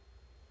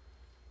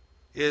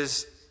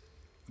is,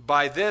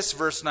 by this,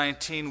 verse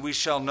 19, we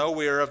shall know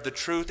we are of the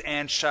truth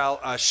and shall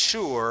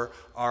assure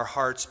our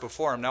hearts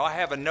before him. Now, I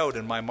have a note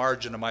in my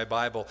margin of my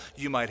Bible.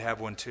 You might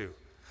have one too.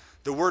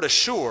 The word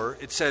assure,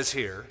 it says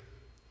here,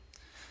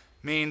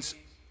 means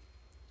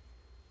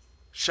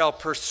shall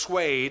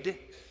persuade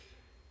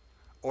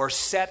or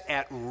set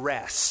at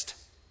rest.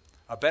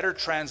 A better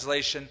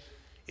translation,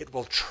 it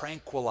will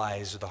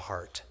tranquilize the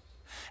heart.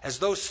 As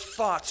those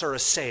thoughts are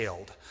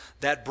assailed,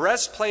 that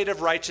breastplate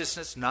of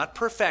righteousness, not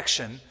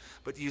perfection,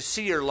 but you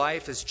see your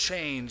life has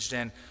changed,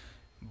 and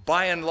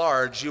by and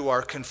large you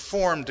are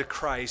conformed to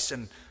Christ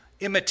and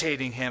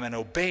imitating him and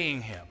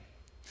obeying him.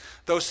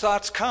 Those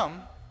thoughts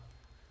come,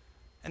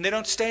 and they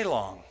don't stay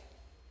long,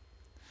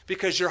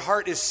 because your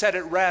heart is set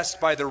at rest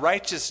by the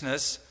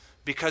righteousness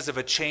because of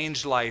a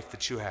changed life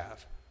that you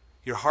have.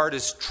 Your heart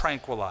is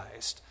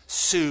tranquilized,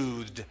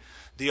 soothed.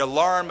 The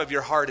alarm of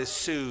your heart is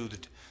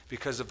soothed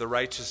because of the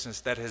righteousness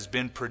that has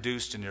been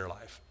produced in your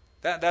life.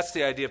 That's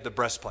the idea of the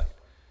breastplate.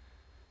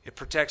 It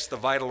protects the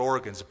vital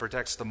organs. It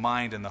protects the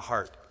mind and the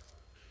heart.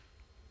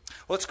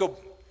 Well, let's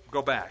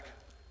go back.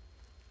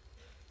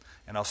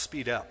 And I'll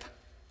speed up.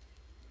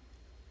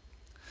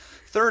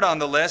 Third on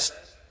the list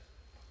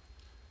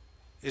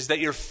is that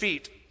your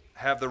feet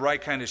have the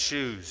right kind of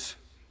shoes.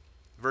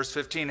 Verse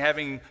 15,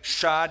 having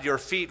shod your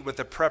feet with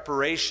the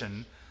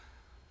preparation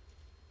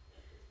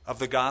of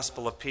the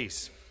gospel of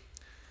peace.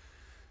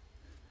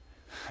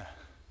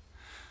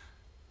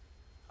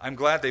 I'm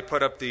glad they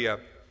put up the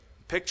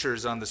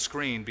pictures on the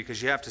screen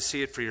because you have to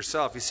see it for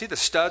yourself. You see the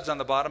studs on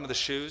the bottom of the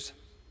shoes?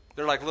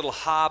 They're like little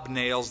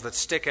hobnails that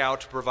stick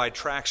out to provide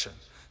traction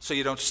so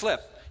you don't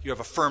slip. You have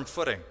a firm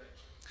footing.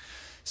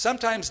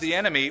 Sometimes the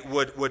enemy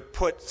would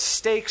put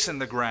stakes in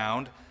the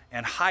ground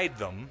and hide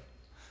them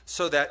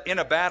so that in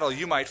a battle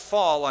you might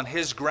fall on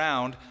his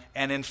ground,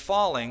 and in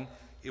falling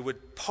it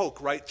would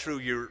poke right through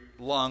your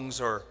lungs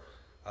or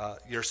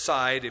your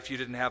side if you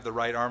didn't have the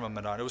right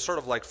armament on. It was sort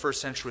of like first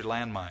century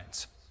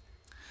landmines.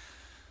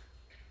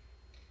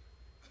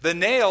 The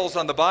nails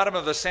on the bottom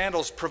of the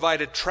sandals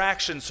provided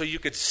traction so you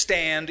could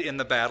stand in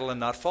the battle and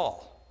not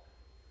fall.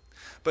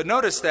 But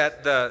notice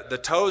that the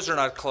toes are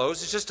not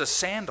closed. It's just a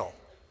sandal.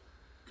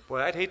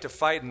 Boy, I'd hate to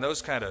fight in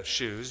those kind of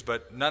shoes,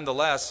 but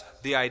nonetheless,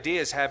 the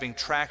idea is having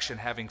traction,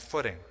 having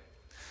footing.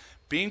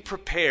 Being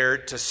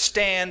prepared to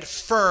stand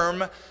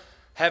firm,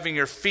 having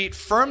your feet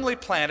firmly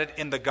planted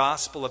in the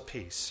gospel of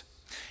peace.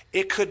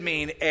 It could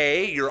mean,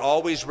 A, you're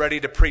always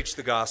ready to preach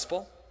the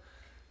gospel.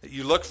 That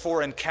you look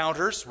for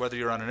encounters, whether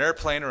you're on an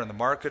airplane or in the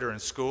market or in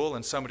school,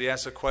 and somebody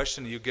asks a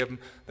question and you give them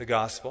the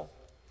gospel.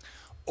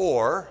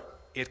 Or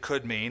it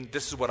could mean,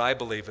 this is what I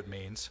believe it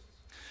means,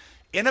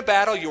 in a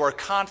battle you are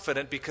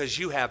confident because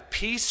you have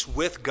peace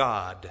with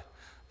God.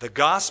 The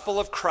gospel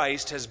of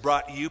Christ has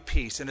brought you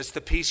peace, and it's the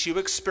peace you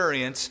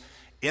experience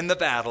in the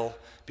battle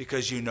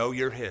because you know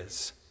you're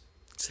his.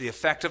 It's the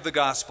effect of the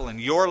gospel in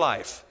your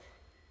life.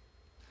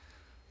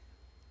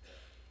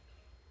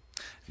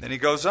 And then he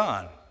goes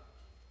on.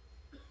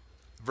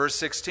 Verse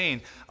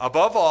 16,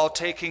 above all,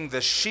 taking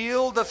the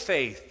shield of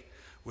faith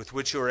with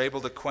which you are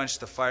able to quench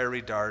the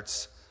fiery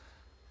darts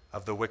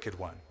of the wicked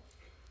one.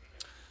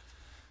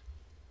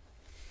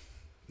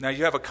 Now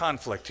you have a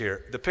conflict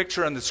here. The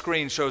picture on the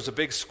screen shows a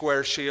big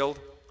square shield.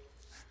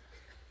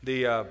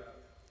 The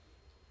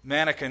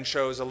mannequin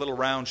shows a little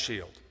round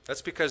shield.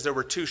 That's because there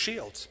were two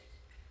shields.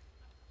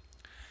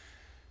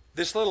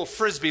 This little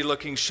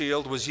frisbee-looking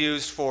shield was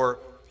used for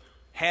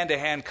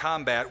hand-to-hand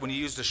combat when you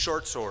used a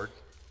short sword.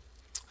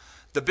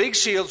 The big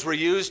shields were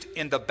used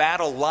in the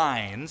battle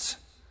lines,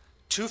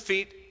 2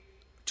 feet,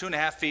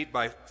 2.5 feet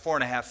by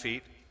 4.5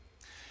 feet.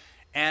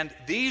 And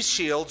these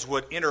shields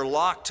would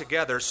interlock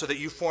together so that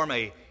you form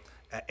an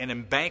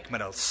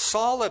embankment, a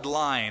solid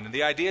line. And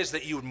the idea is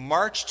that you would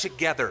march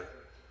together,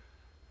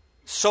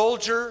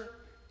 soldier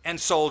and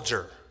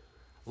soldier,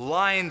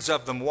 lines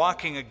of them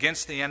walking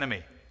against the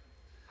enemy,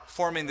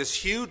 forming this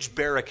huge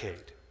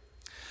barricade.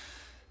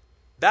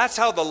 That's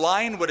how the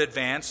line would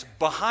advance.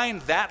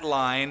 Behind that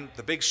line,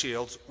 the big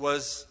shields,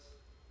 was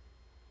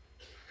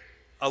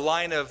a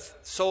line of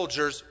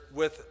soldiers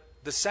with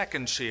the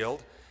second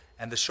shield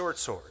and the short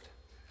sword.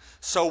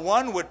 So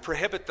one would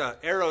prohibit the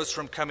arrows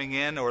from coming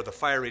in or the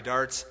fiery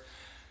darts,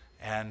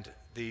 and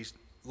the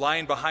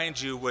line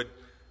behind you would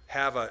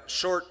have a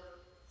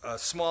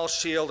small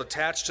shield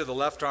attached to the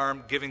left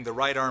arm, giving the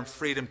right arm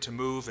freedom to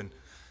move and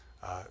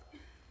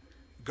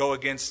go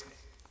against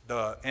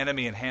the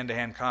enemy in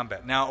hand-to-hand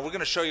combat. Now, we're going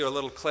to show you a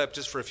little clip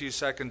just for a few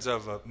seconds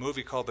of a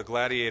movie called The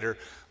Gladiator,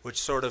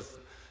 which sort of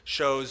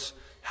shows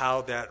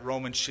how that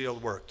Roman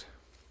shield worked.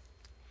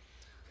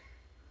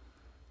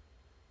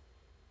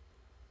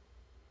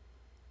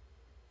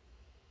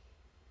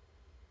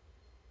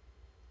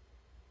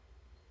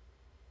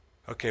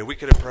 Okay, we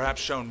could have perhaps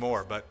shown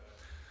more, but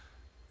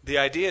the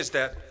idea is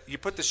that you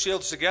put the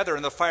shields together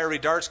and the fiery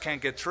darts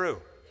can't get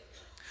through.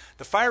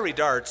 The fiery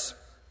darts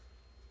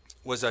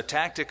was a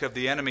tactic of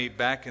the enemy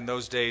back in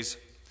those days.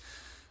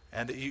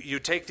 And you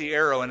take the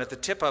arrow, and at the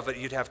tip of it,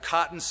 you'd have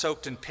cotton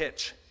soaked in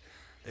pitch.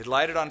 They'd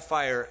light it on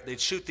fire. They'd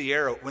shoot the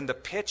arrow. When the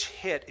pitch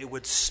hit, it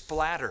would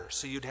splatter.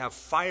 So you'd have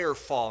fire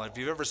fall. If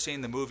you've ever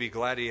seen the movie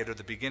Gladiator,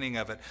 the beginning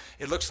of it,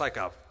 it looks like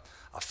a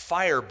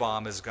fire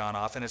bomb has gone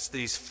off. And it's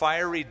these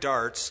fiery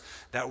darts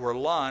that were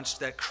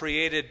launched that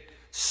created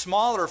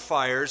smaller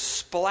fires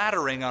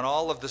splattering on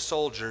all of the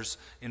soldiers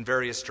in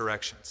various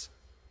directions.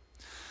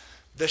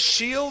 The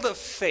shield of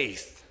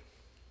faith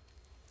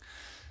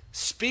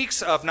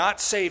speaks of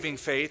not saving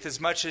faith as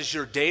much as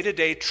your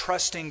day-to-day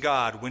trusting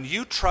God. When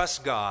you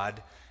trust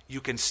God, you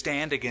can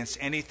stand against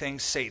anything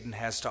Satan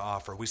has to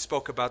offer. We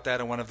spoke about that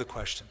in one of the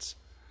questions.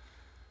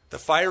 The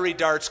fiery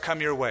darts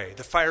come your way.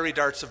 The fiery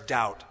darts of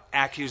doubt,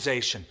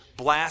 accusation,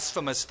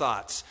 blasphemous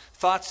thoughts,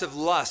 thoughts of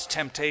lust,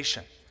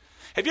 temptation.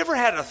 Have you ever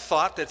had a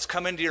thought that's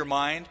come into your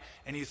mind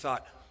and you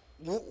thought,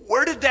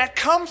 where did that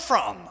come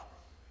from?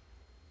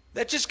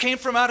 That just came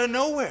from out of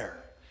nowhere.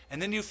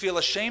 And then you feel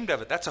ashamed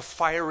of it. That's a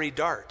fiery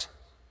dart.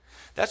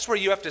 That's where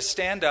you have to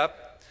stand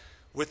up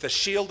with the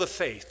shield of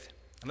faith.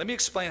 And let me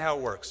explain how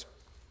it works.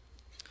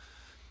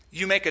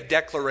 You make a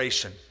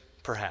declaration,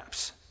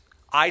 perhaps.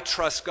 I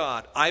trust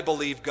God. I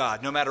believe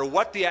God. No matter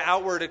what the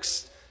outward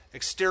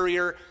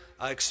exterior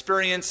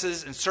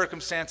experiences and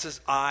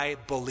circumstances, I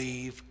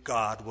believe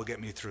God will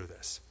get me through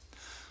this.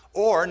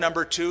 Or,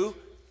 number 2,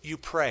 you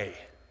pray.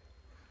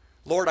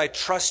 Lord, I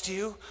trust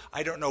you.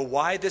 I don't know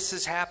why this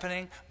is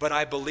happening, but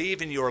I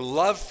believe in your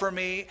love for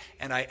me,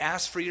 and I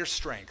ask for your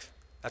strength.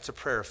 That's a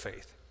prayer of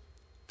faith.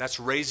 That's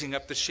raising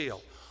up the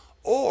shield.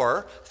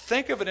 Or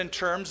think of it in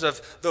terms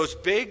of those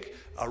big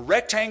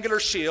rectangular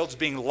shields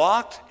being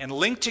locked and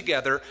linked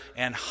together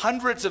and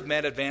hundreds of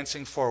men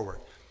advancing forward.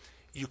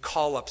 You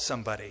call up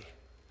somebody.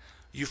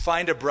 You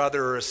find a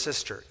brother or a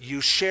sister.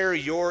 You share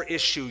your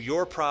issue,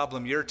 your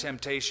problem, your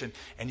temptation,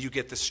 and you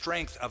get the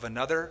strength of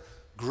another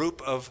group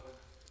of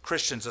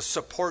Christians, a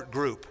support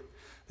group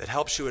that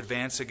helps you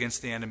advance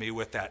against the enemy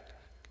with that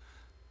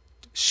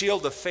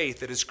shield of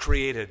faith that is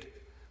created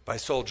by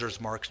soldiers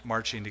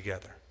marching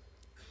together.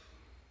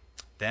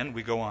 Then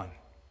we go on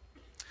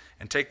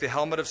and take the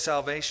helmet of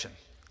salvation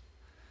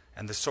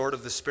and the sword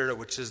of the Spirit,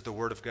 which is the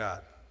Word of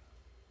God.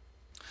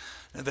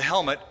 Now, the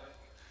helmet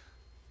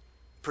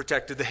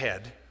protected the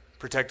head,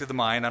 protected the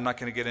mind. I'm not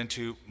going to get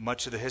into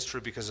much of the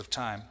history because of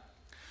time.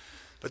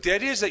 But the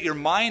idea is that your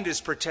mind is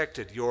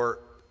protected. Your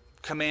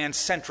command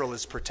central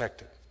is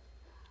protected.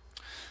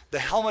 The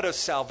helmet of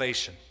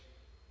salvation.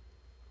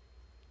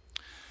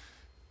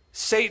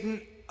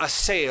 Satan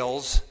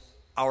assails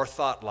our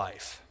thought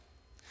life.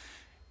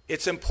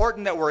 It's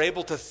important that we're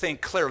able to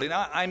think clearly.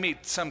 Now, I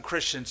meet some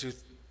Christians who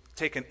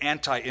take an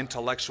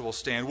anti-intellectual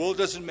stand. Well, it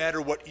doesn't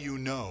matter what you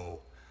know.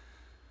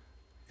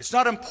 It's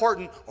not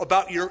important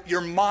about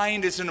your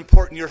mind isn't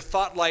important. Your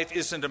thought life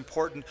isn't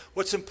important.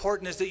 What's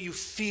important is that you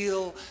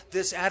feel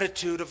this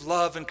attitude of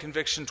love and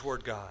conviction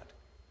toward God.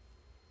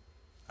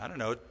 I don't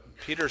know,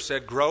 Peter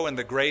said, grow in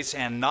the grace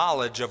and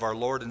knowledge of our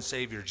Lord and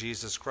Savior,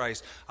 Jesus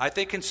Christ. I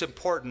think it's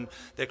important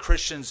that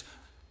Christians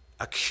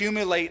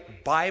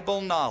accumulate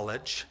Bible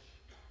knowledge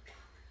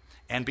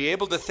and be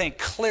able to think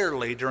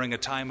clearly during a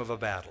time of a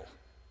battle.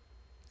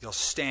 You'll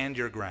stand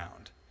your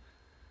ground.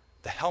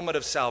 The helmet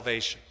of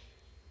salvation.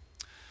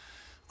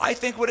 I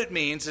think what it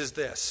means is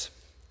this.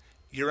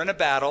 You're in a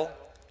battle.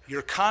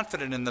 You're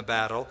confident in the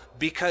battle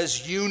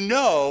because you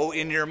know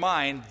in your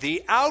mind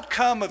the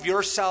outcome of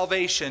your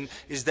salvation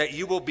is that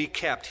you will be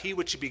kept. He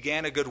which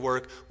began a good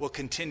work will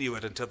continue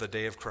it until the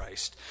day of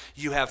Christ.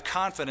 You have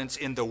confidence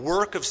in the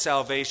work of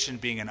salvation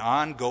being an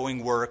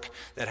ongoing work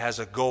that has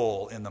a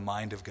goal in the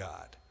mind of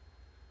God.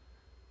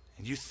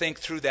 And you think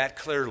through that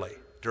clearly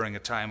during a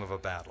time of a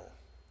battle.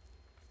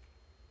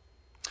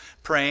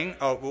 Praying,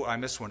 I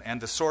missed one,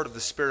 and the sword of the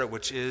Spirit,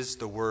 which is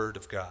the Word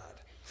of God.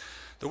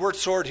 The word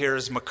sword here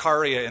is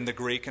makaria in the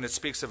Greek, and it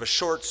speaks of a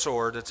short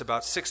sword. It's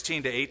about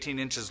 16 to 18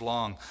 inches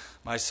long.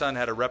 My son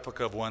had a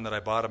replica of one that I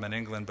bought him in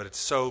England, but it's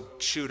so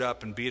chewed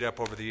up and beat up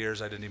over the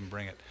years I didn't even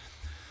bring it.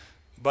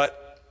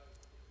 But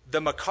the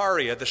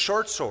makaria, the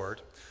short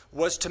sword,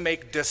 was to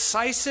make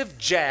decisive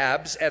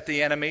jabs at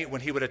the enemy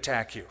when he would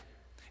attack you.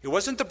 It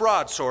wasn't the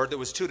broadsword that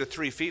was 2 to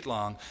 3 feet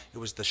long. It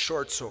was the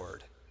short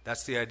sword.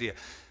 That's the idea.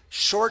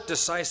 Short,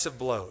 decisive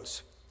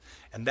blows.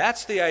 And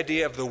that's the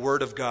idea of the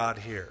Word of God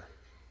here.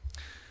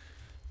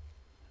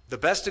 The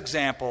best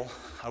example,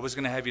 I was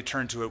going to have you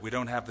turn to it, we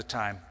don't have the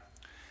time,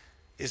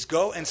 is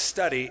go and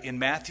study in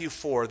Matthew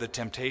 4 the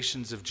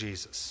temptations of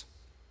Jesus.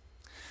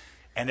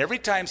 And every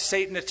time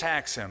Satan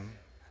attacks him,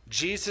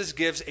 Jesus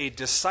gives a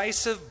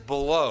decisive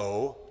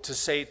blow to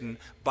Satan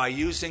by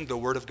using the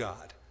Word of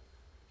God.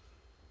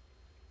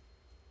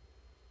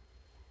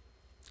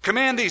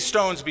 Command these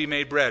stones be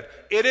made bread.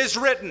 It is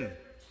written,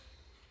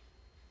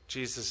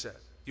 Jesus said,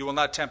 you will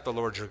not tempt the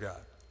Lord your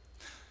God.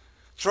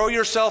 Throw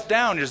yourself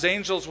down. His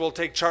angels will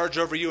take charge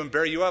over you and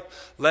bear you up,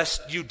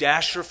 lest you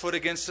dash your foot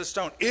against a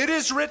stone. It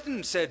is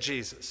written, said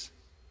Jesus.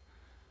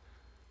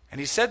 And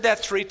he said that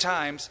 3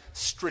 times,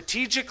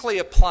 strategically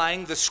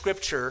applying the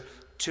Scripture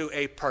to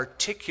a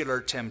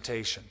particular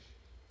temptation.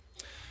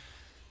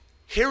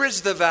 Here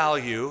is the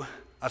value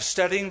of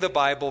studying the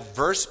Bible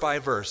verse by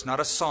verse, not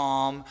a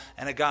psalm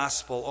and a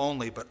gospel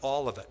only, but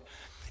all of it.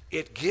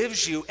 It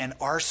gives you an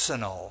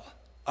arsenal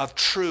of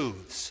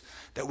truths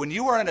that when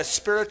you are in a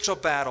spiritual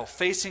battle,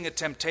 facing a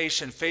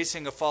temptation,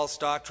 facing a false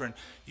doctrine,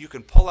 you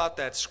can pull out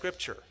that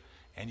Scripture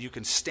and you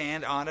can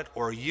stand on it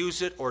or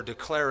use it or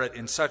declare it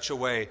in such a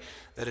way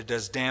that it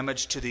does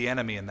damage to the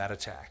enemy in that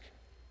attack.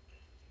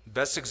 The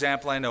best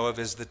example I know of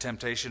is the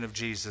temptation of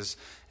Jesus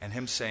and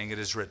him saying it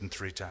is written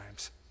 3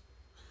 times.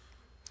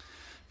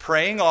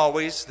 Praying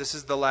always, this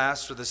is the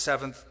last or the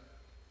 7th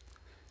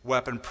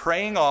weapon,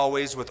 praying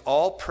always with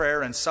all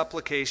prayer and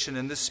supplication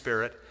in the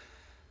Spirit,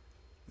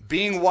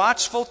 being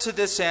watchful to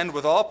this end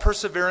with all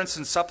perseverance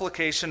and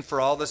supplication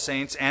for all the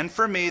saints, and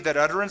for me, that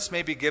utterance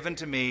may be given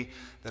to me,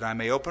 that I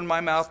may open my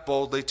mouth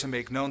boldly to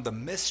make known the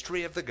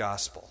mystery of the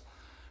gospel,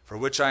 for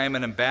which I am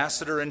an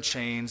ambassador in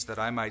chains, that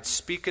I might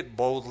speak it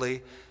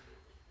boldly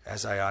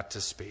as I ought to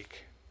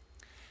speak.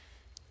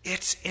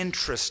 It's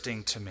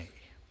interesting to me.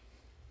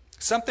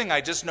 Something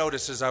I just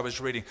noticed as I was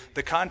reading.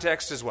 The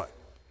context is what?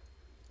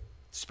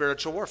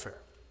 Spiritual warfare.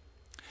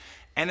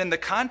 And in the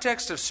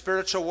context of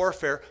spiritual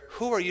warfare,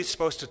 who are you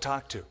supposed to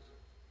talk to?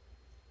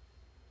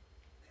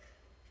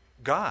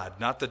 God,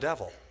 not the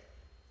devil.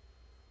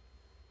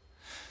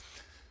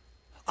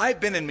 I've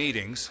been in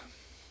meetings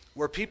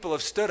where people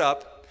have stood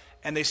up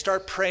and they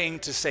start praying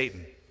to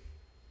Satan.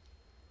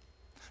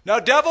 Now,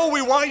 devil,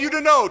 we want you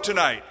to know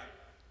tonight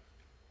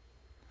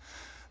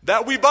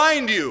that we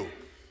bind you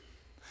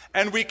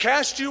and we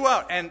cast you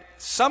out. And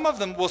some of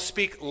them will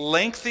speak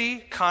lengthy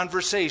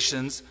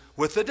conversations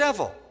with the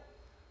devil.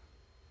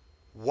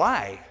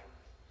 Why?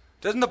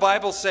 Doesn't the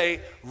Bible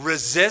say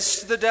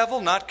resist the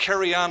devil, not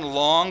carry on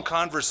long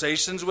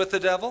conversations with the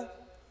devil?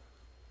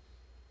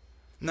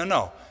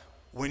 No.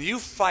 When you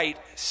fight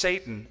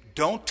Satan,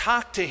 don't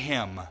talk to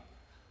him.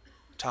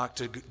 Talk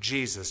to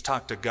Jesus.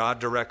 Talk to God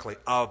directly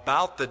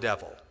about the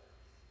devil.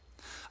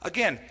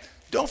 Again,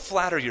 don't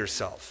flatter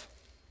yourself.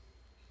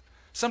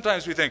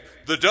 Sometimes we think,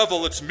 the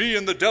devil, it's me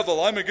and the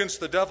devil. I'm against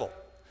the devil.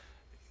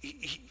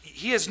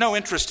 He has no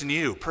interest in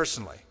you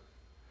personally.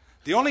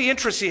 The only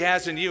interest he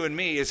has in you and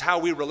me is how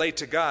we relate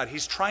to God.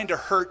 He's trying to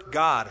hurt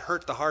God,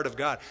 hurt the heart of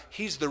God.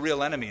 He's the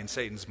real enemy in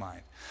Satan's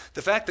mind.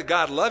 The fact that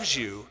God loves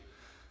you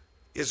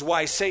is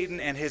why Satan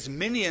and his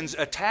minions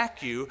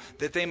attack you,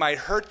 that they might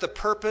hurt the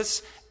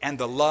purpose and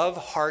the love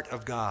heart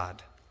of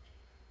God.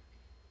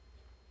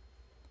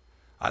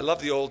 I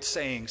love the old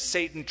saying,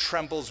 Satan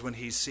trembles when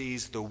he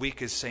sees the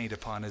weakest saint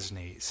upon his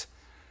knees.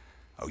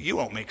 Oh, you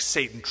won't make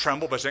Satan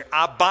tremble by saying,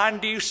 I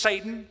bind you,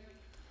 Satan.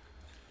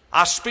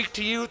 I speak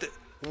to you.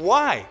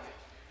 Why?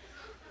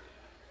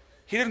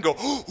 He didn't go,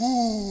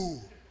 ooh.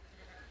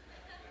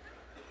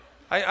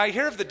 I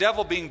hear of the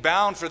devil being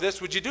bound for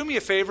this. Would you do me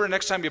a favor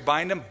next time you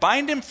bind him?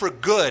 Bind him for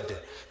good,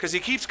 because he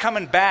keeps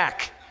coming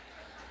back.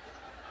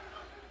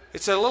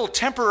 It's a little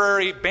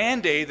temporary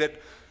Band-Aid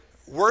that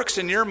works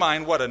in your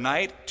mind, a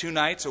night, 2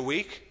 nights, a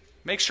week?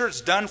 Make sure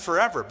it's done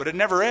forever, but it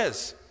never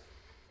is.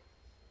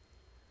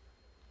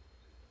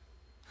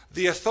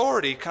 The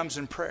authority comes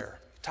in prayer.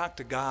 talk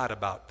to God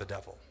about the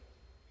devil.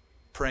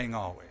 Praying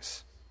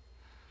always.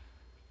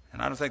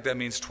 And I don't think that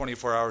means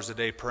 24 hours a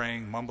day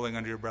praying, mumbling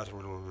under your breath,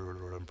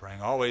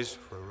 praying always.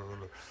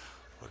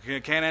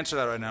 You can't answer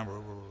that right now.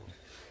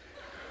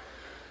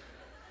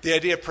 The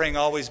idea of praying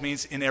always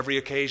means in every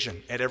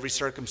occasion, at every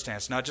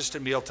circumstance, not just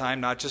at mealtime,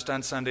 not just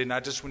on Sunday,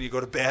 not just when you go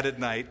to bed at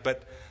night,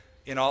 but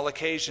in all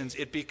occasions.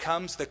 It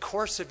becomes the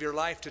course of your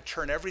life to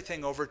turn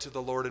everything over to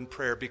the Lord in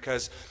prayer,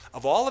 because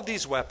of all of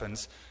these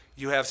weapons,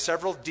 you have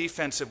several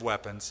defensive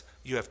weapons.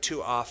 You have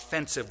 2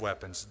 offensive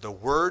weapons: the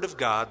Word of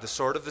God, the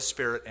sword of the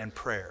Spirit, and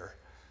prayer.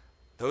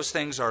 Those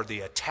things are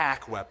the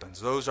attack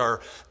weapons. Those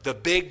are the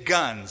big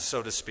guns,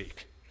 so to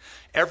speak.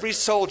 Every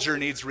soldier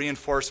needs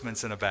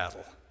reinforcements in a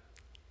battle.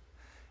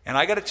 And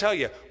I got to tell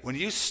you, when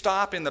you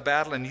stop in the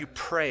battle and you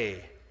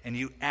pray and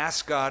you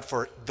ask God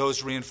for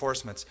those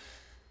reinforcements,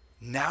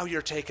 now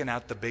you're taking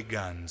out the big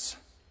guns.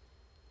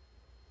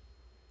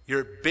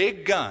 Your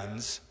big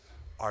guns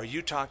are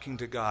you talking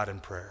to God in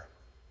prayer.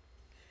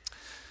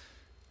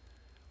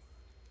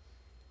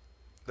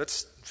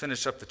 Let's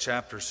finish up the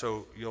chapter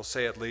so you'll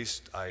say at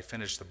least I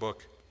finished the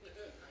book.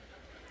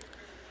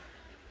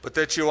 But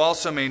that you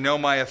also may know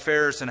my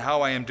affairs and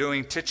how I am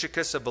doing,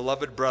 Tychicus, a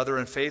beloved brother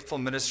and faithful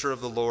minister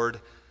of the Lord,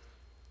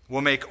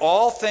 will make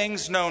all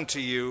things known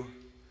to you,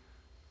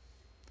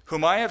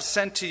 whom I have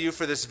sent to you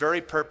for this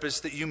very purpose,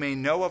 that you may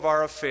know of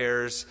our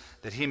affairs,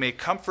 that he may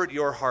comfort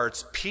your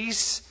hearts.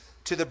 Peace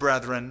to the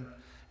brethren,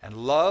 and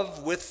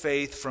love with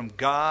faith from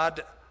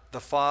God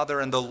the Father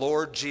and the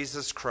Lord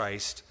Jesus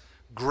Christ.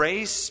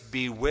 Grace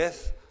be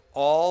with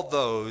all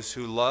those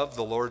who love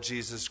the Lord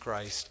Jesus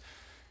Christ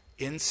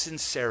in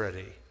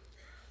sincerity.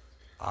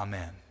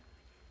 Amen.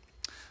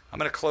 I'm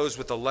going to close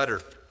with a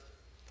letter.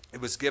 It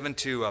was given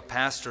to a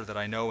pastor that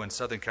I know in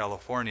Southern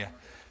California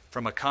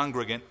from a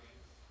congregant.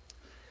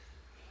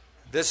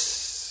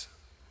 This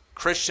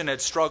Christian had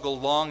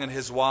struggled long in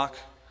his walk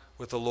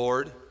with the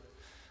Lord,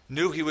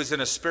 knew he was in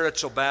a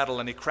spiritual battle,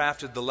 and he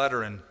crafted the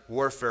letter in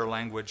warfare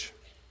language,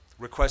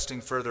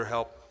 requesting further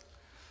help.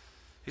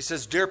 He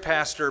says, "Dear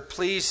Pastor,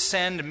 please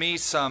send me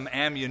some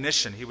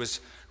ammunition." He was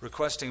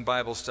requesting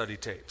Bible study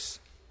tapes.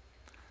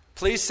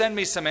 "Please send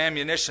me some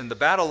ammunition. The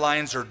battle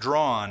lines are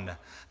drawn.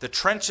 The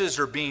trenches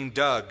are being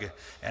dug,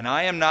 and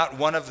I am not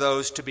one of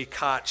those to be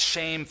caught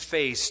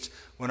shamefaced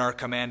when our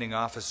commanding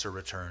officer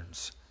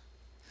returns.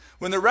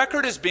 When the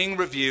record is being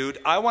reviewed,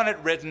 I want it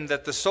written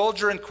that the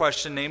soldier in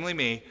question, namely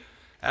me,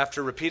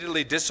 after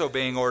repeatedly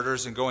disobeying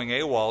orders and going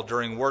AWOL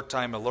during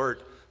wartime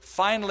alert,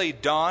 finally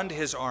donned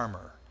his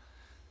armor,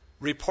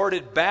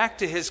 reported back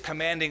to his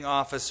commanding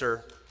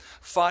officer,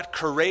 fought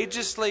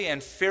courageously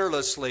and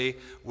fearlessly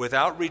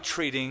without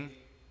retreating,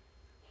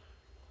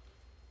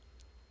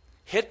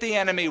 hit the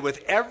enemy with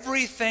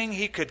everything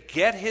he could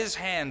get his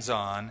hands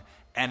on,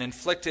 and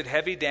inflicted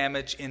heavy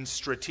damage in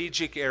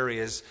strategic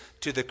areas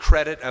to the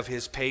credit of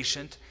his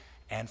patient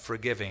and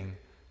forgiving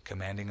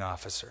commanding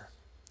officer."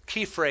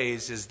 Key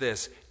phrase is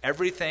this: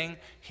 everything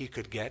he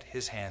could get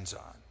his hands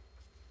on.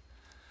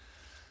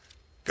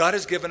 God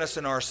has given us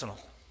an arsenal: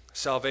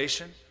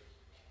 salvation,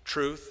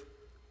 truth,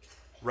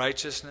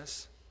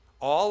 righteousness,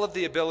 all of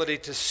the ability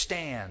to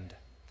stand.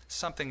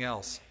 Something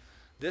else.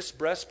 This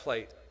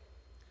breastplate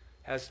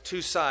has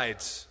 2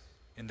 sides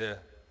in the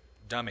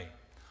dummy.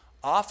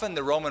 Often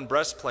the Roman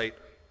breastplate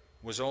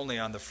was only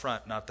on the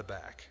front, not the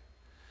back,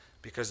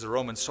 because the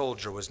Roman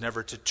soldier was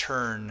never to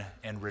turn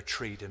and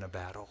retreat in a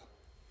battle.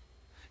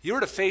 You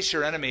were to face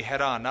your enemy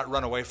head on, not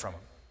run away from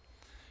him.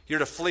 You're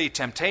to flee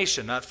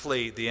temptation, not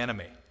flee the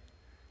enemy.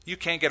 You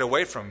can't get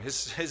away from him.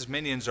 His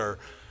minions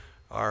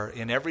are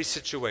in every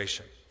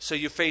situation. So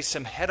you face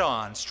him head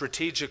on,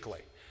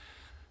 strategically.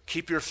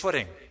 Keep your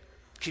footing.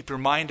 Keep your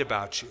mind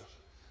about you.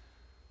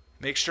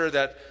 Make sure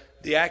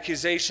that the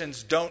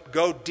accusations don't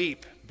go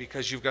deep,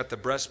 because you've got the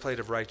breastplate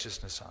of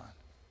righteousness on.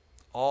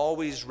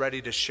 Always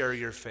ready to share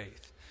your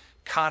faith,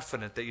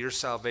 confident that your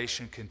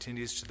salvation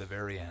continues to the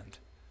very end.